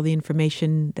retain all the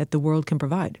information that the world can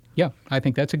provide? Yeah, I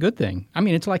think that's a good thing. I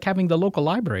mean, it's like having the local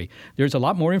library. There's a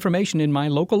lot more information in my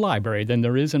local library than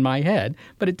there is in my head,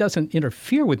 but it doesn't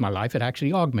interfere with my life. It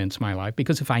actually augments my life,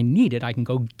 because if I need it, I can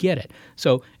go get it.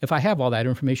 So if I have all that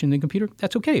information in the computer,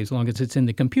 that's okay as long as it's in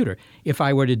the computer. If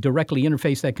I were to directly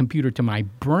interface that computer to my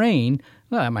brain,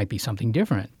 well, that might be something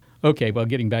different. Okay, well,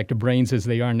 getting back to brains as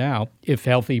they are now, if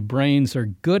healthy brains are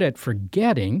good at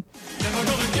forgetting,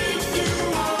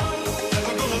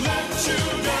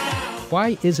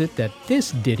 why is it that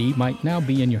this ditty might now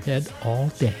be in your head all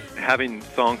day? Having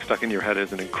songs stuck in your head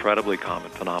is an incredibly common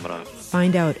phenomenon.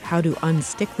 Find out how to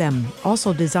unstick them.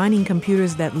 Also, designing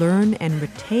computers that learn and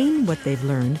retain what they've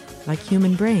learned, like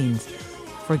human brains.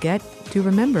 Forget to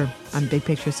remember on Big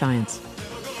Picture Science.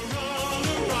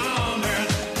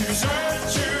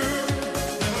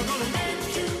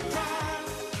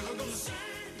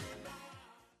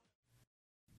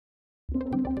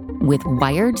 With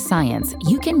Wired Science,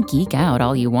 you can geek out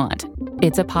all you want.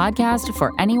 It's a podcast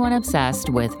for anyone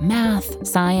obsessed with math,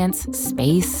 science,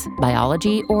 space,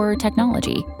 biology, or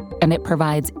technology. And it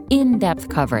provides in-depth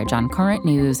coverage on current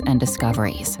news and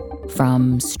discoveries.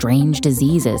 From strange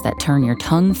diseases that turn your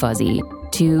tongue fuzzy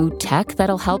to tech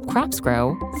that'll help crops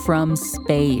grow from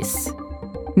space.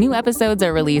 New episodes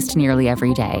are released nearly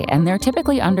every day, and they're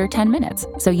typically under 10 minutes,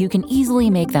 so you can easily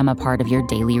make them a part of your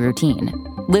daily routine.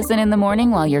 Listen in the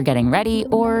morning while you're getting ready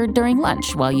or during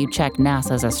lunch while you check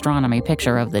NASA's astronomy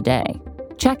picture of the day.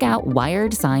 Check out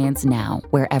Wired Science now,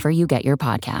 wherever you get your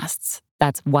podcasts.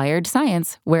 That's Wired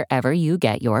Science, wherever you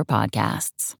get your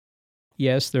podcasts.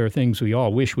 Yes, there are things we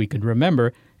all wish we could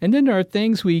remember, and then there are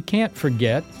things we can't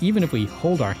forget, even if we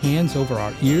hold our hands over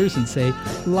our ears and say,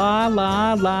 la,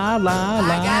 la, la, la,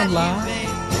 la, la.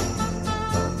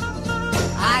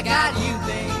 I got you,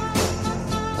 babe.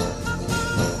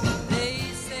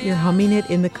 You're humming it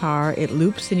in the car, it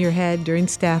loops in your head during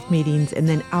staff meetings, and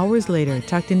then hours later,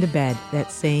 tucked into bed,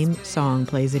 that same song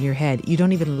plays in your head. You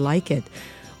don't even like it.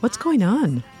 What's going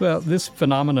on? Well, this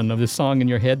phenomenon of this song in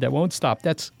your head that won't stop,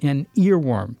 that's an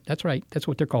earworm. That's right. That's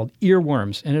what they're called,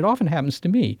 earworms. And it often happens to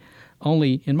me.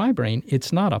 Only in my brain,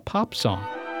 it's not a pop song.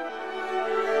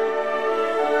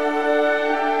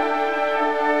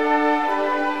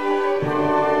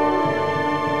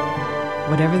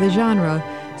 Whatever the genre,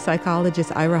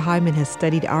 psychologist Ira Hyman has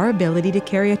studied our ability to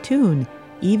carry a tune,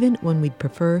 even when we'd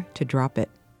prefer to drop it.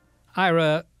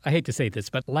 Ira, I hate to say this,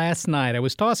 but last night I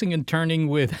was tossing and turning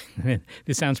with,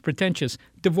 this sounds pretentious,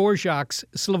 Dvorak's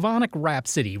Slavonic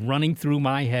Rhapsody running through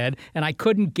my head, and I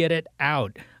couldn't get it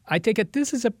out. I take it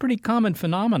this is a pretty common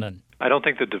phenomenon. I don't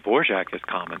think that Dvorak is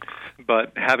common,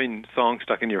 but having songs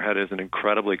stuck in your head is an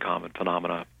incredibly common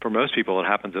phenomenon. For most people, it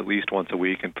happens at least once a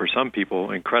week, and for some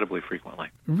people, incredibly frequently.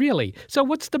 Really? So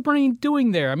what's the brain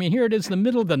doing there? I mean, here it is in the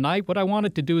middle of the night. What I want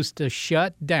it to do is to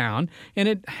shut down, and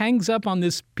it hangs up on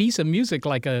this piece of music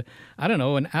like an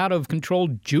out-of-control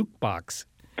jukebox.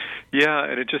 Yeah,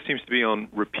 and it just seems to be on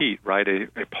repeat, right?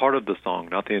 A part of the song,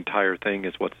 not the entire thing,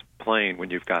 is what's playing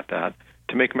when you've got that.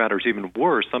 To make matters even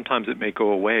worse, sometimes it may go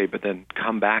away, but then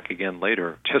come back again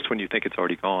later, just when you think it's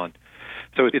already gone.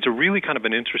 So it's a really kind of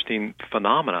an interesting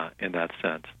phenomena in that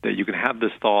sense, that you can have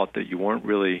this thought that you weren't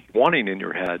really wanting in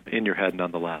your head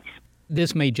nonetheless.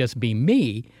 This may just be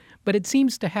me, but it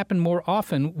seems to happen more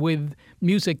often with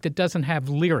music that doesn't have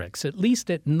lyrics, at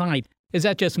least at night. Is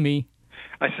that just me?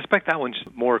 I suspect that one's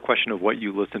more a question of what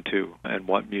you listen to and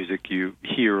what music you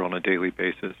hear on a daily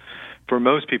basis. For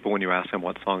most people, when you ask them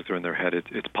what songs are in their head,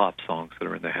 it's pop songs that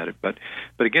are in their head. But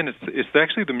again, it's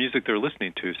actually the music they're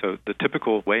listening to. So the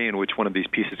typical way in which one of these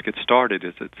pieces gets started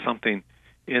is that something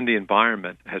in the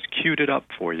environment has queued it up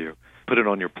for you, put it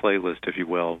on your playlist, if you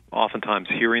will. Oftentimes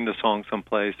hearing the song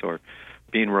someplace or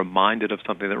being reminded of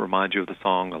something that reminds you of the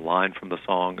song, a line from the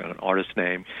song, an artist's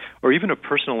name, or even a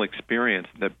personal experience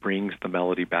that brings the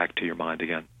melody back to your mind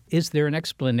again. Is there an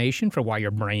explanation for why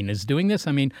your brain is doing this?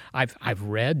 I mean, I've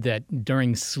read that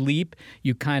during sleep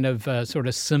you kind of sort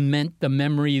of cement the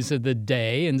memories of the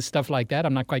day and stuff like that.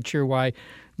 I'm not quite sure why,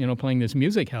 playing this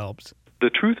music helps. The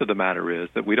truth of the matter is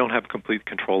that we don't have complete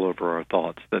control over our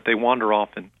thoughts, that they wander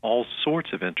off in all sorts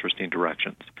of interesting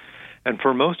directions. And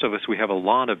for most of us, we have a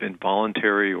lot of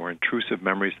involuntary or intrusive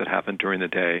memories that happen during the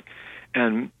day.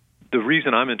 And the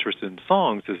reason I'm interested in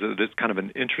songs is that it's kind of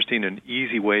an interesting and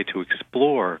easy way to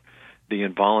explore the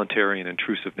involuntary and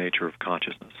intrusive nature of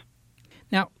consciousness.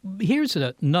 Now, here's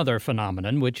another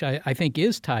phenomenon which I think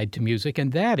is tied to music,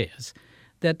 and that is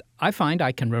that I find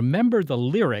I can remember the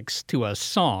lyrics to a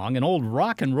song, an old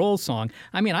rock and roll song.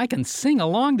 I mean, I can sing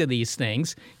along to these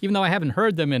things, even though I haven't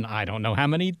heard them in I don't know how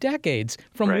many decades,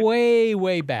 from way,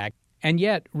 way back. And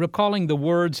yet, recalling the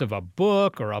words of a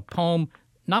book or a poem,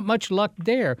 not much luck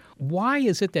there. Why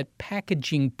is it that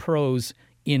packaging prose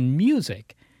in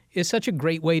music is such a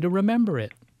great way to remember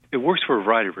it? It works for a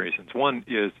variety of reasons. One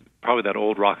is probably that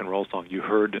old rock and roll song you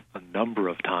heard a number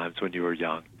of times when you were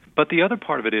young. But the other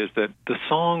part of it is that the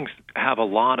songs have a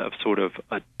lot of sort of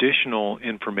additional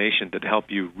information that help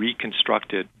you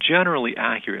reconstruct it generally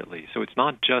accurately. So it's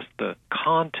not just the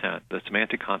content, the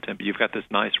semantic content, but you've got this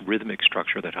nice rhythmic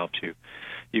structure that helps you.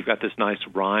 You've got this nice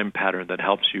rhyme pattern that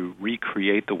helps you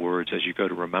recreate the words as you go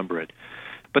to remember it.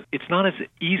 But it's not as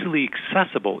easily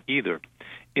accessible either.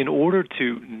 In order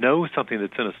to know something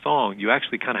that's in a song, you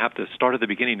actually kind of have to start at the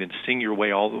beginning and sing your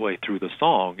way all the way through the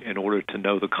song in order to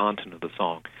know the content of the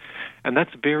song. And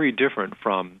that's very different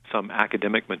from some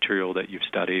academic material that you've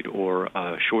studied or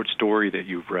a short story that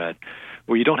you've read,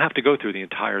 where you don't have to go through the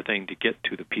entire thing to get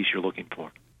to the piece you're looking for.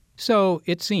 So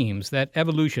it seems that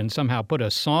evolution somehow put a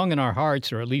song in our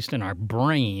hearts, or at least in our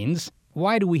brains.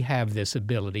 Why do we have this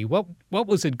ability? What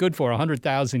was it good for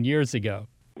 100,000 years ago?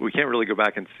 We can't really go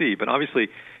back and see, but obviously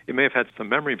it may have had some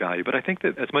memory value. But I think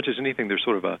that as much as anything, there's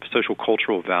sort of a social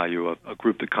cultural value of a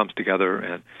group that comes together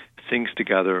and sings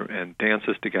together and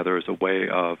dances together as a way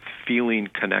of feeling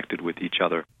connected with each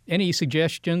other. Any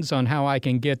suggestions on how I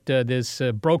can get this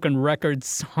broken record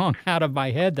song out of my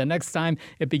head the next time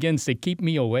it begins to keep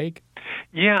me awake?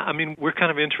 Yeah, I mean, we're kind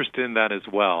of interested in that as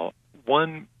well.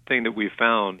 One thing that we've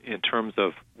found in terms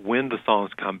of when the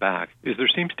songs come back is there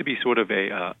seems to be sort of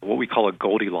a what we call a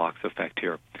Goldilocks effect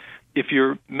here. If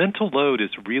your mental load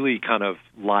is really kind of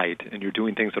light and you're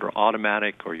doing things that are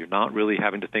automatic or you're not really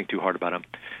having to think too hard about them,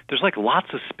 there's like lots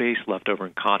of space left over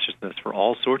in consciousness for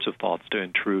all sorts of thoughts to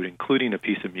intrude, including a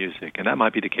piece of music. And that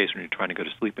might be the case when you're trying to go to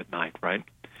sleep at night, right?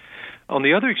 On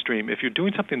the other extreme, if you're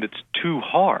doing something that's too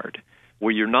hard,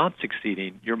 where you're not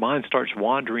succeeding, your mind starts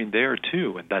wandering there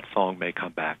too, and that song may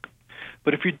come back.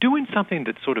 But if you're doing something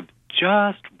that's sort of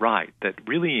just right, that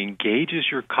really engages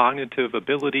your cognitive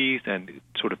abilities and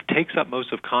sort of takes up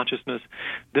most of consciousness,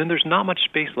 then there's not much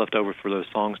space left over for those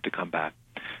songs to come back.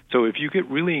 So if you get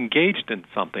really engaged in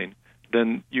something,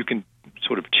 then you can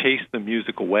sort of chase the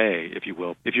music away, if you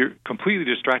will. If you're completely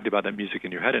distracted by that music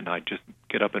in your head at night, just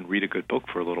get up and read a good book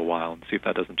for a little while and see if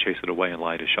that doesn't chase it away and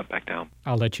allow you to shut back down.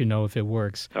 I'll let you know if it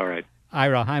works. All right.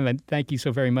 Ira Hyman, thank you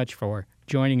so very much for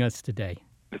joining us today.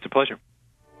 It's a pleasure.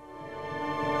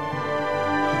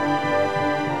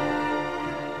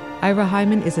 Ira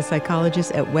Hyman is a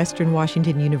psychologist at Western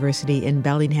Washington University in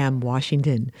Bellingham,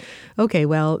 Washington. Okay,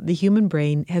 well, the human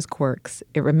brain has quirks.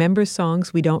 It remembers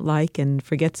songs we don't like and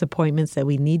forgets appointments that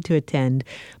we need to attend.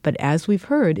 But as we've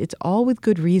heard, it's all with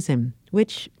good reason,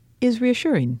 which is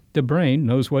reassuring. The brain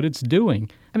knows what it's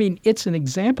doing. I mean, it's an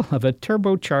example of a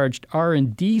turbocharged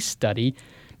R&D study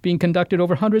being conducted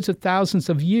over hundreds of thousands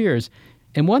of years.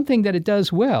 And one thing that it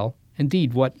does well,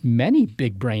 indeed what many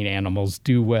big brain animals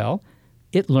do well,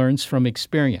 it learns from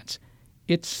experience.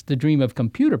 It's the dream of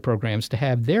computer programs to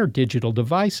have their digital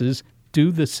devices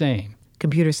do the same.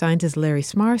 Computer scientist Larry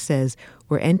Smarr says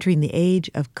we're entering the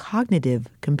age of cognitive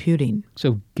computing.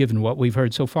 So given what we've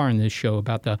heard so far in this show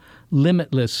about the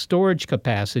limitless storage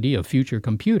capacity of future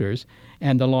computers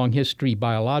and the long history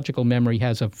biological memory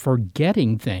has of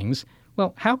forgetting things,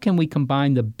 well, how can we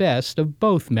combine the best of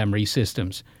both memory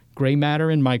systems, gray matter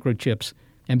and microchips,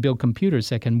 and build computers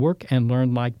that can work and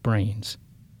learn like brains?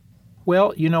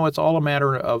 Well, it's all a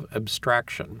matter of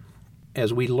abstraction.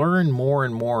 As we learn more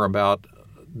and more about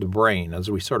the brain,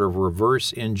 as we sort of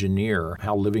reverse engineer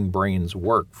how living brains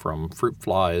work from fruit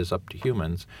flies up to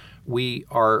humans, we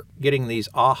are getting these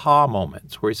aha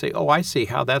moments where we say, oh, I see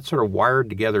how that's sort of wired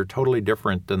together totally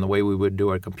different than the way we would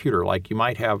do a computer. Like you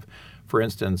might have, for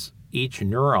instance, each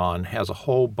neuron has a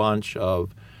whole bunch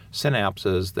of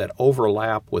synapses that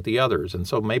overlap with the others. And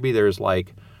so maybe there's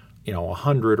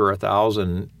 100 or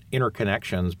 1,000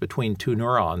 interconnections between two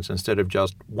neurons instead of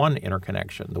just one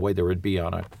interconnection, the way there would be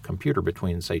on a computer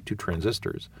between, say, two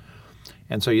transistors.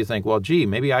 And so you think, well, gee,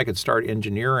 maybe I could start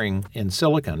engineering in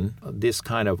silicon this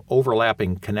kind of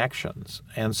overlapping connections.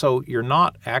 And so you're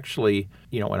not actually,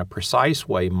 in a precise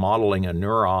way modeling a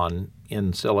neuron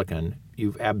in silicon.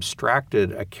 You've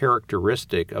abstracted a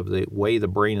characteristic of the way the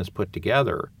brain is put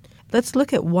together. Let's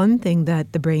look at one thing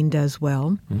that the brain does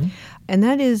well, and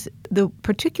that is the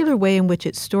particular way in which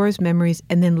it stores memories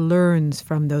and then learns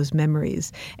from those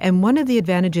memories. And one of the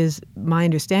advantages, my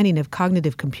understanding of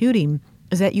cognitive computing,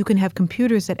 is that you can have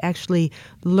computers that actually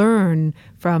learn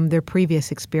from their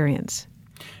previous experience.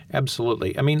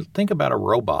 Absolutely. I mean, think about a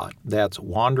robot that's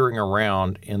wandering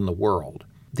around in the world.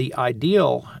 The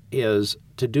ideal is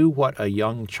to do what a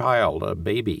young child, a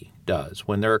baby, does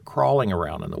when they're crawling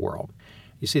around in the world.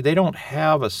 You see, they don't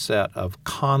have a set of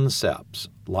concepts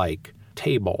like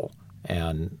table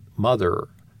and mother.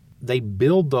 They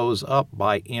build those up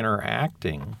by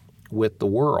interacting with the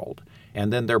world.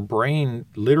 And then their brain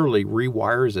literally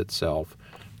rewires itself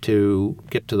to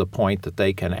get to the point that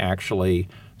they can actually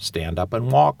stand up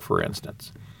and walk, for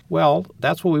instance. Well,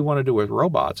 that's what we want to do with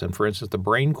robots. And for instance, the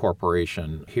Brain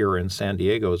Corporation here in San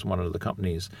Diego is one of the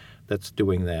companies that's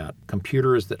doing that,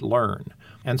 computers that learn.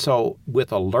 And so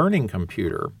with a learning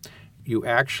computer, you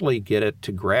actually get it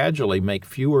to gradually make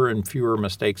fewer and fewer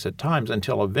mistakes at times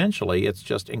until eventually it's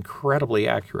just incredibly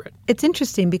accurate. It's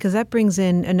interesting because that brings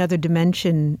in another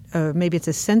dimension, maybe it's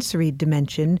a sensory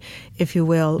dimension, if you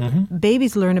will.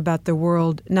 Babies learn about the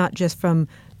world not just from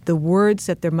the words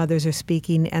that their mothers are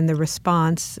speaking and the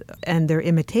response and their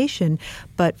imitation,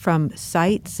 but from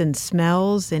sights and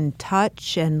smells and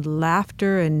touch and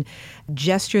laughter and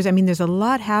gestures. I mean, there's a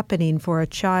lot happening for a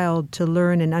child to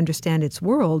learn and understand its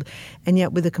world. And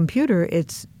yet with a computer,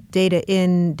 it's data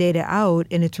in, data out,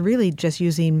 and it's really just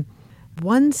using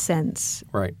one sense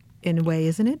Right. in a way,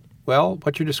 isn't it? Well,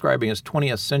 what you're describing is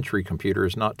 20th century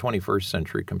computers, not 21st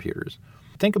century computers.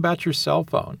 Think about your cell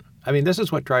phone. I mean, this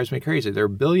is what drives me crazy. There are a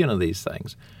billion of these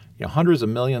things, hundreds of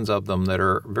millions of them that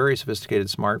are very sophisticated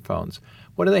smartphones.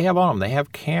 What do they have on them? They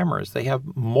have cameras. They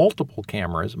have multiple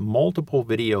cameras, multiple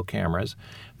video cameras.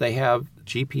 They have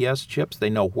GPS chips. They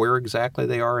know where exactly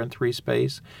they are in 3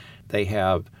 space. They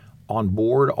have on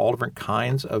board all different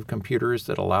kinds of computers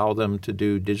that allow them to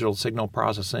do digital signal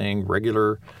processing,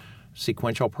 regular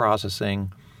sequential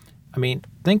processing. I mean,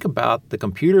 think about the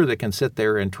computer that can sit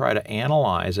there and try to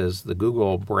analyze, as the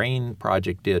Google Brain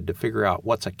project did, to figure out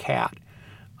what's a cat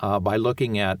by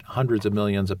looking at hundreds of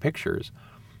millions of pictures.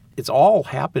 It's all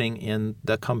happening in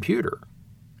the computer.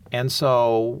 And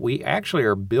so we actually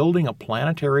are building a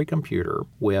planetary computer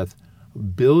with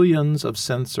billions of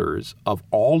sensors of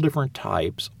all different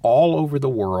types all over the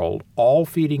world, all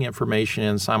feeding information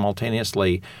in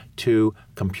simultaneously to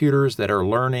computers that are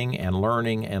learning and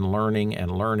learning and learning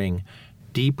and learning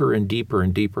deeper and deeper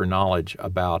and deeper knowledge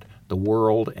about the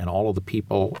world and all of the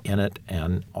people in it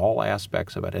and all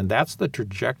aspects of it. And that's the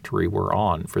trajectory we're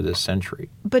on for this century.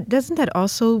 But doesn't that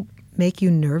also make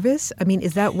you nervous? I mean,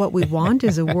 is that what we want,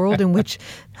 is a world in which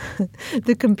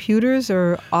the computers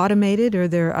are automated or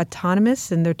they're autonomous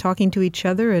and they're talking to each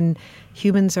other and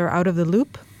humans are out of the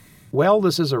loop? Well,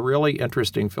 this is a really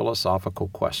interesting philosophical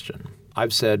question.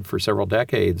 I've said for several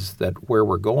decades that where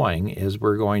we're going is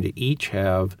we're going to each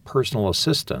have personal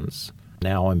assistants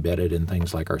now embedded in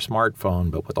things like our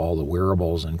smartphone, but with all the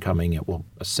wearables and coming, it will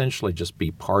essentially just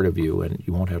be part of you and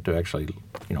you won't have to actually,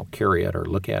 carry it or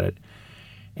look at it.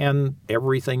 And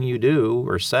everything you do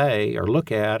or say or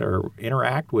look at or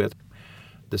interact with,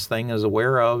 this thing is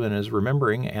aware of and is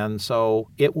remembering, and so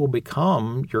it will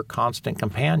become your constant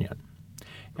companion.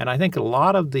 And I think a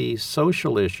lot of the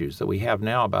social issues that we have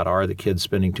now about are the kids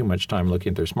spending too much time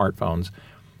looking at their smartphones,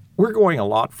 we're going a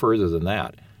lot further than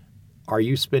that. Are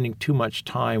you spending too much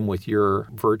time with your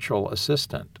virtual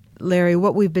assistant? Larry,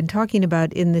 what we've been talking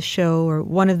about in the show, or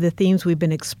one of the themes we've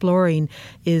been exploring,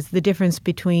 is the difference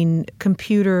between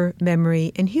computer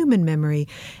memory and human memory.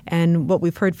 And what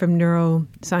we've heard from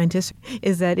neuroscientists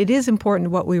is that it is important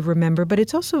what we remember, but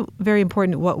it's also very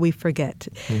important what we forget.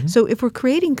 Mm-hmm. So if we're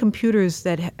creating computers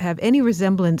that have any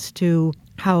resemblance to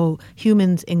how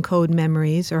humans encode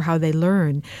memories or how they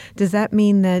learn, does that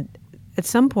mean that at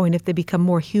some point, if they become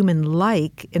more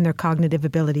human-like in their cognitive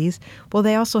abilities, well,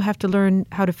 they also have to learn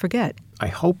how to forget? I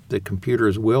hope that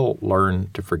computers will learn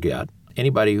to forget.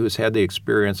 Anybody who's had the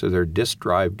experience of their disk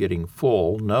drive getting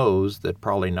full knows that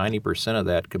probably 90% of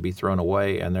that could be thrown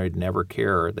away and they'd never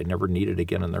care. They never need it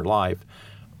again in their life.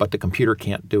 But the computer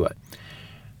can't do it.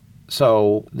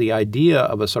 So the idea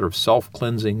of a sort of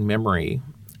self-cleansing memory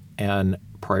and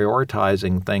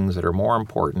prioritizing things that are more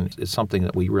important is something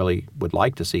that we really would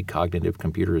like to see cognitive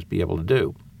computers be able to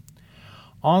do.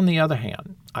 On the other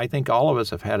hand, I think all of us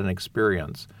have had an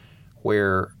experience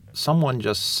where someone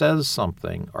just says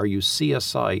something or you see a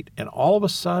sight and all of a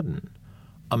sudden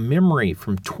a memory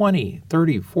from 20,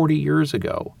 30, 40 years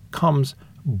ago comes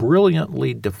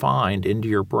brilliantly defined into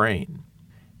your brain.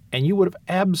 And you would have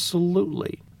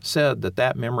absolutely said that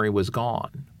that memory was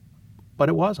gone, but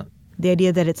it wasn't. The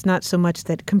idea that it's not so much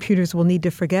that computers will need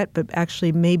to forget, but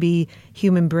actually maybe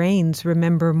human brains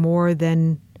remember more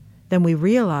than we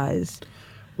realize.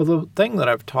 Well, the thing that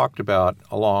I've talked about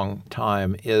a long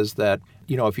time is that,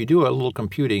 if you do a little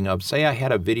computing of, say I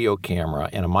had a video camera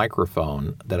and a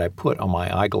microphone that I put on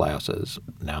my eyeglasses,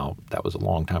 now that was a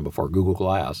long time before Google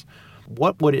Glass,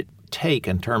 what would it take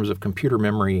in terms of computer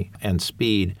memory and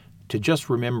speed to just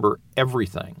remember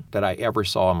everything that I ever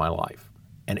saw in my life?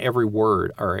 And every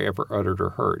word I ever uttered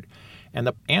or heard. And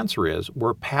the answer is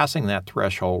we're passing that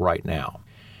threshold right now.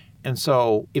 And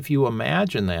so if you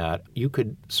imagine that, you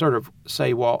could sort of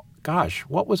say, well, gosh,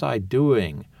 what was I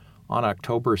doing on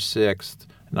October 6th,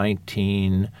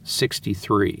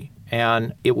 1963?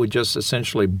 And it would just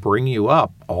essentially bring you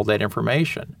up all that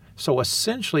information. So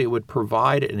essentially it would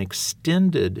provide an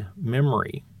extended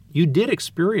memory. You did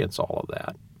experience all of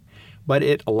that. But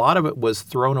a lot of it was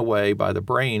thrown away by the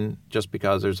brain just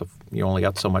because you only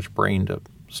got so much brain to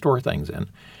store things in.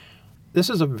 This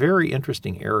is a very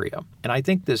interesting area. And I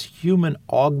think this human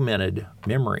augmented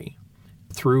memory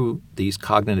through these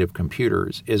cognitive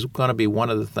computers is going to be one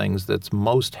of the things that's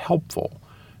most helpful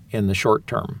in the short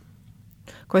term.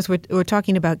 Of course, we're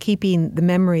talking about keeping the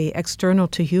memory external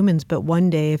to humans, but one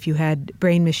day if you had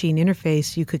brain-machine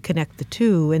interface, you could connect the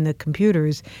two in the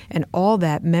computers, and all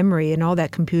that memory and all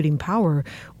that computing power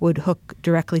would hook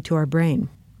directly to our brain.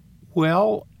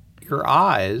 Well, your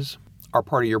eyes are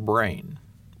part of your brain.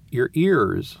 Your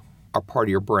ears are part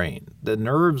of your brain. The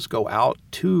nerves go out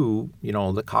to,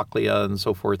 the cochlea and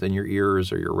so forth in your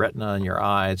ears or your retina in your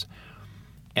eyes.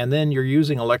 And then you're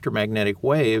using electromagnetic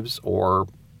waves or,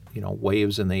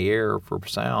 waves in the air for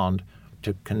sound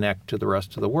to connect to the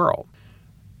rest of the world.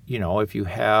 If you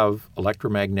have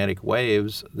electromagnetic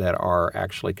waves that are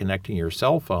actually connecting your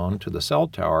cell phone to the cell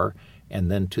tower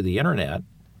and then to the internet,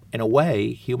 in a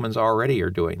way, humans already are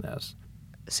doing this.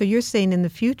 So you're saying in the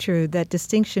future that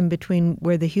distinction between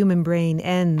where the human brain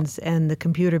ends and the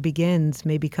computer begins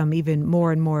may become even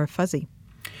more and more fuzzy?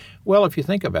 Well, if you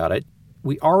think about it,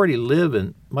 we already live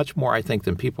in much more, I think,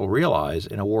 than people realize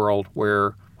in a world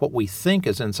where what we think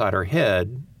is inside our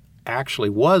head actually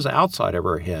was outside of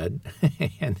our head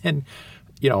and then,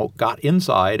 got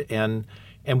inside. And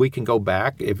we can go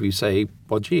back if you say,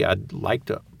 well, gee, I'd like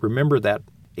to remember that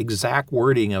exact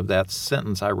wording of that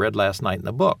sentence I read last night in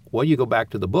the book. Well, you go back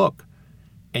to the book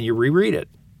and you reread it.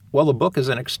 Well, the book is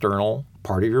an external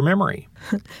part of your memory.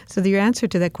 So your answer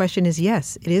to that question is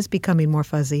yes, it is becoming more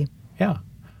fuzzy. Yeah.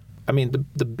 I mean,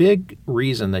 the big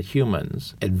reason that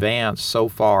humans advanced so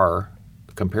far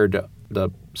compared to the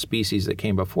species that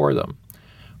came before them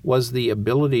was the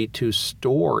ability to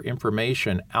store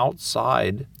information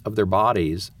outside of their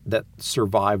bodies that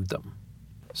survived them.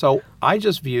 So I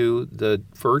just view the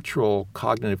virtual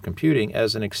cognitive computing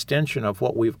as an extension of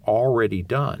what we've already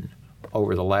done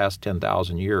over the last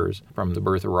 10,000 years from the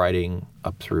birth of writing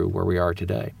up through where we are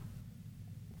today.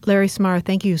 Larry Smarr,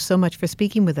 thank you so much for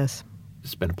speaking with us.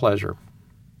 It's been a pleasure.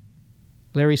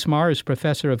 Larry Smarr is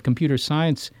professor of computer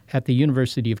science at the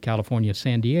University of California,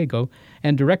 San Diego,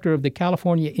 and director of the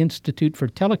California Institute for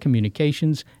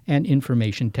Telecommunications and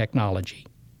Information Technology.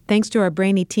 Thanks to our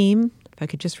brainy team. If I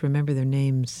could just remember their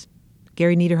names.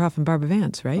 Gary Niederhoff and Barbara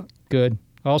Vance, right? Good.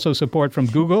 Also support from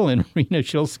Google and Rena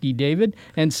Shulsky-David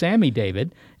and Sammy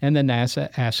David and the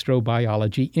NASA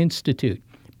Astrobiology Institute.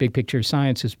 Big Picture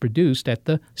Science is produced at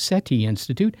the SETI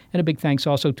Institute, and a big thanks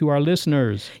also to our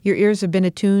listeners. Your ears have been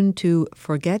attuned to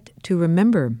Forget to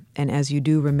Remember, and as you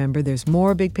do remember, there's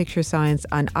more Big Picture Science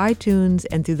on iTunes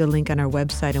and through the link on our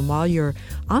website. And while you're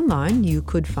online, you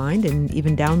could find and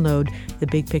even download the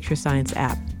Big Picture Science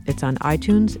app. It's on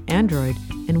iTunes, Android,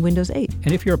 and Windows 8.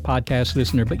 And if you're a podcast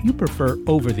listener, but you prefer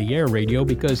over-the-air radio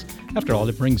because, after all,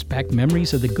 it brings back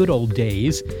memories of the good old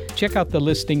days, check out the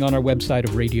listing on our website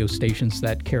of radio stations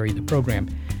that carry the program.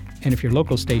 And if your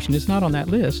local station is not on that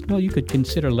list, well, you could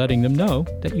consider letting them know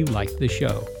that you like the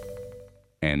show.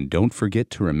 And don't forget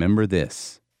to remember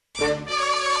this.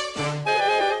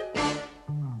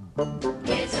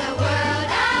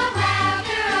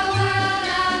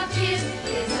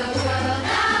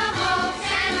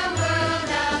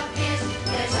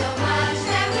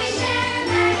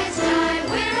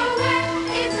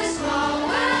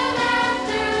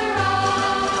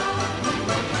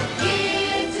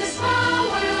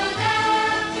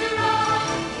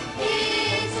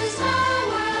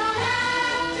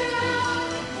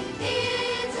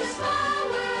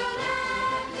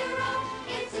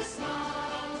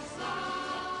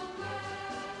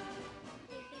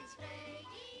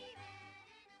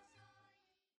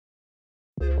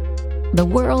 The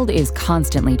world is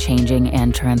constantly changing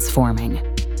and transforming.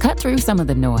 Cut through some of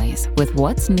the noise with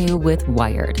What's New with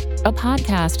Wired, a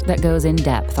podcast that goes in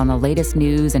depth on the latest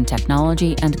news in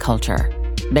technology and culture.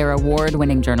 Their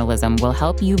award-winning journalism will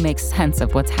help you make sense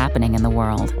of what's happening in the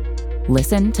world.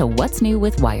 Listen to What's New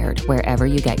with Wired wherever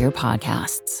you get your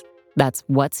podcasts. That's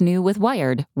What's New with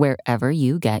Wired wherever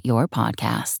you get your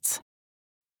podcasts.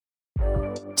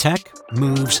 Tech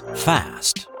moves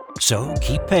fast. So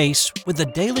keep pace with the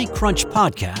Daily Crunch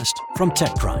podcast from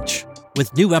TechCrunch.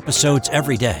 With new episodes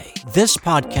every day, this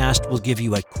podcast will give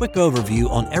you a quick overview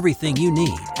on everything you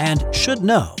need and should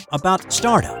know about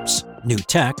startups, new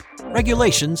tech,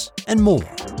 regulations, and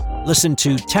more. Listen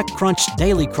to TechCrunch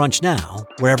Daily Crunch now,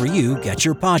 wherever you get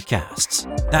your podcasts.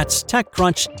 That's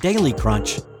TechCrunch Daily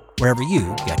Crunch, wherever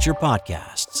you get your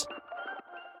podcasts.